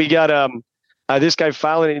this guy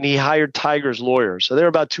filing, and he hired Tiger's lawyer. So they're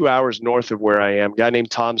about 2 hours north of where I am. A guy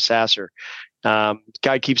named Tom Sasser.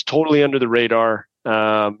 Guy keeps totally under the radar.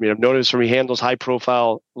 Notice he handles high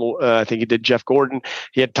profile. I think he did Jeff Gordon.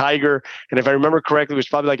 He had Tiger. And if I remember correctly, it was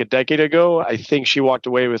probably like a decade ago. I think she walked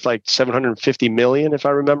away with like $750 million, if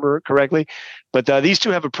I remember correctly. But these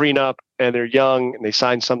two have a prenup, and they're young, and they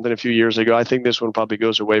signed something a few years ago. I think this one probably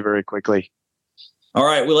goes away very quickly. All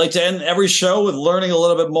right. We like to end every show with learning a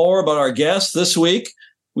little bit more about our guests. This week,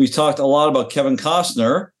 we talked a lot about Kevin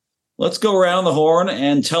Costner. Let's go around the horn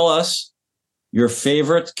and tell us your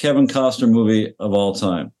favorite Kevin Costner movie of all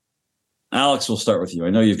time. Alex, we'll start with you. I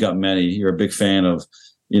know you've got many. You're a big fan of,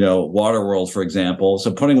 Waterworld, for example.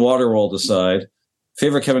 So putting Waterworld aside,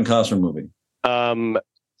 favorite Kevin Costner movie?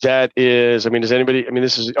 That is, does anybody,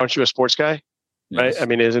 aren't you a sports guy? Yes. Right?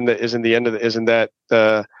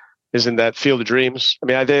 Isn't that Field of Dreams?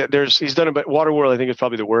 He's done it, but Waterworld, I think, is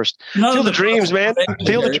probably the worst. Field of Dreams, man.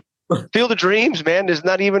 Field of Dreams, man, is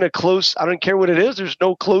not even a close, I don't care what it is. There's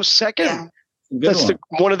no close second. Yeah. That's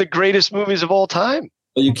one of the greatest movies of all time.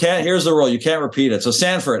 But here's the rule. You can't repeat it. So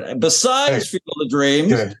Sanford, besides Field of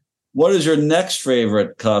Dreams, what is your next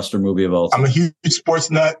favorite Costner movie of all time? I'm a huge sports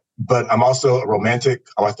nut, but I'm also a romantic.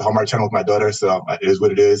 I watch the Hallmark Channel with my daughter, so it is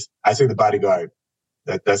what it is. I say The Bodyguard.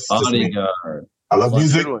 That's just me. I love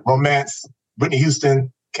music, romance. Whitney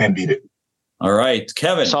Houston, can't beat it. All right,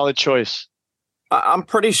 Kevin. Solid choice. I'm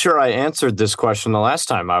pretty sure I answered this question the last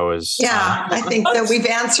time I was. Yeah, I think that we've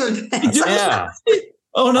answered that. Yeah.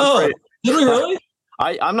 Oh, no. Did we really?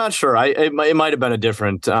 I'm not sure. It might have been a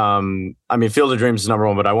different. Field of Dreams is number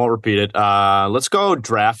one, but I won't repeat it. Let's go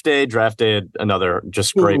Draft Day. Draft Day, another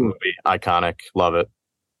just great movie. Iconic. Love it.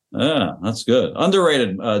 Yeah, that's good.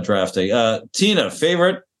 Underrated Draft Day. Tina,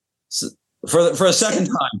 favorite for a second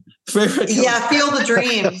time. Favorite? Yeah, Field of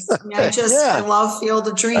Dreams. I love Field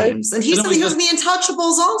of Dreams. And he was in The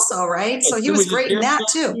Untouchables also, right? So he was great in that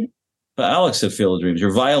too. Alex said Field of Dreams.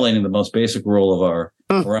 You're violating the most basic rule of our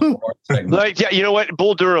segment. You know what?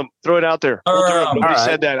 Bull Durham. Throw it out there. Bull Durham. Nobody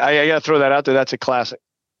said that. I got to throw that out there. That's a classic.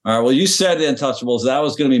 All right. Well, you said The Untouchables. That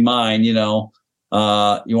was going to be mine. You want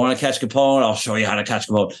to catch Capone? I'll show you how to catch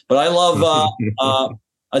Capone. But I love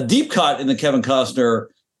a deep cut in the Kevin Costner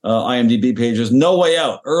IMDb pages. No Way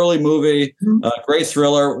Out. Early movie. Great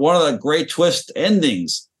thriller. One of the great twist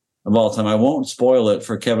endings of all time. I won't spoil it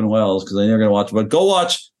for Kevin Wells because I know you're going to watch it. But go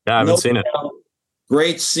watch. Yeah, I haven't seen it.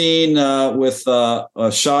 Great scene with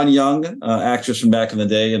Sean Young, actress from back in the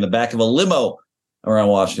day, in the back of a limo around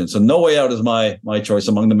Washington. So No Way Out is my choice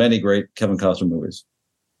among the many great Kevin Costner movies.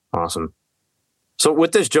 Awesome. So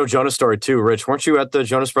with this Joe Jonas story too, Rich, weren't you at the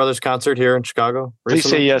Jonas Brothers concert here in Chicago recently? Please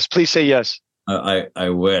say yes. Please say yes. I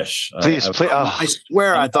wish. Please. I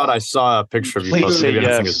swear I thought I saw a picture of you. Please say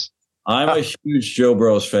yes. I'm a huge Joe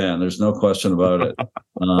Bros fan. There's no question about it.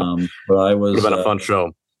 But I was. Would have been a fun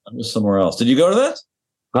show. I was somewhere else. Did you go to that?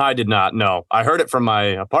 I did not. No, I heard it from my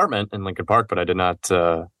apartment in Lincoln Park, but I did not.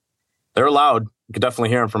 They're loud. You could definitely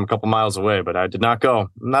hear them from a couple miles away, but I did not go.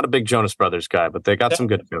 I'm not a big Jonas Brothers guy, but they got some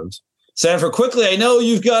good tunes. Sanford, quickly, I know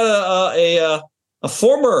you've got a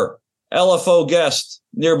former LFO guest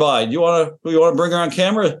nearby. Do you want to bring her on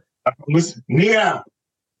camera? Nia.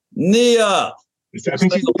 I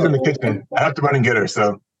think she's in the kitchen. I have to run and get her.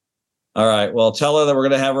 So, all right. Well, tell her that we're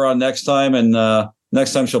going to have her on next time, and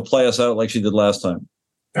next time she'll play us out like she did last time.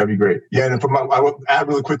 That'd be great. Yeah, and I will add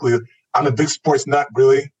really quickly. I'm a big sports nut,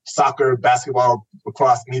 really. Soccer, basketball,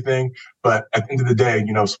 lacrosse, anything. But at the end of the day,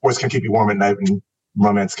 sports can keep you warm at night, and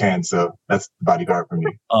romance can. So that's the bodyguard for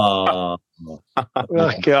me. Oh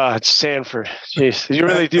God, Sanford. Jeez, you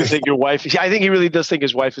really do think your wife? I think he really does think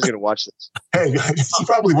his wife is going to watch this. Hey, she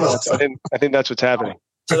probably will. So. I think that's what's happening.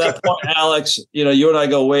 To that point, Alex, you and I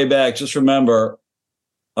go way back. Just remember,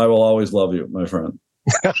 I will always love you, my friend.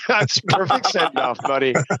 That's perfect send off,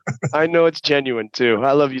 buddy. I know it's genuine too.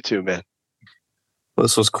 I love you too, man.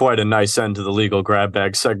 This was quite a nice end to the legal grab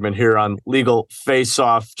bag segment here on Legal Face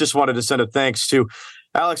Off. Just wanted to send a thanks to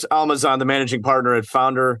Alex Almazan, the managing partner and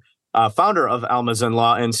founder of Almazan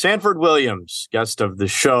Law, and Sanford Williams, guest of the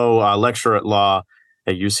show, lecturer at law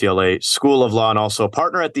at UCLA School of Law, and also a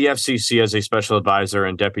partner at the FCC as a special advisor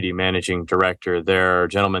and deputy managing director there.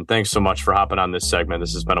 Gentlemen, thanks so much for hopping on this segment.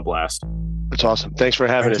 This has been a blast. That's awesome. Thanks for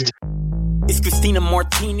having us. It's Christina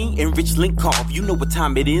Martini and Rich Linkoff. You know what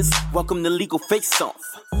time it is. Welcome to Legal Face Off.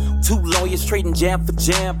 Two lawyers trading jab for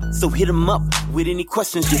jab. So hit them up with any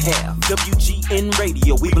questions you have. WGN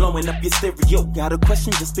Radio, we blowing up your stereo. Got a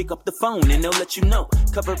question, just pick up the phone and they'll let you know.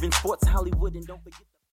 Covering sports, Hollywood, and don't forget...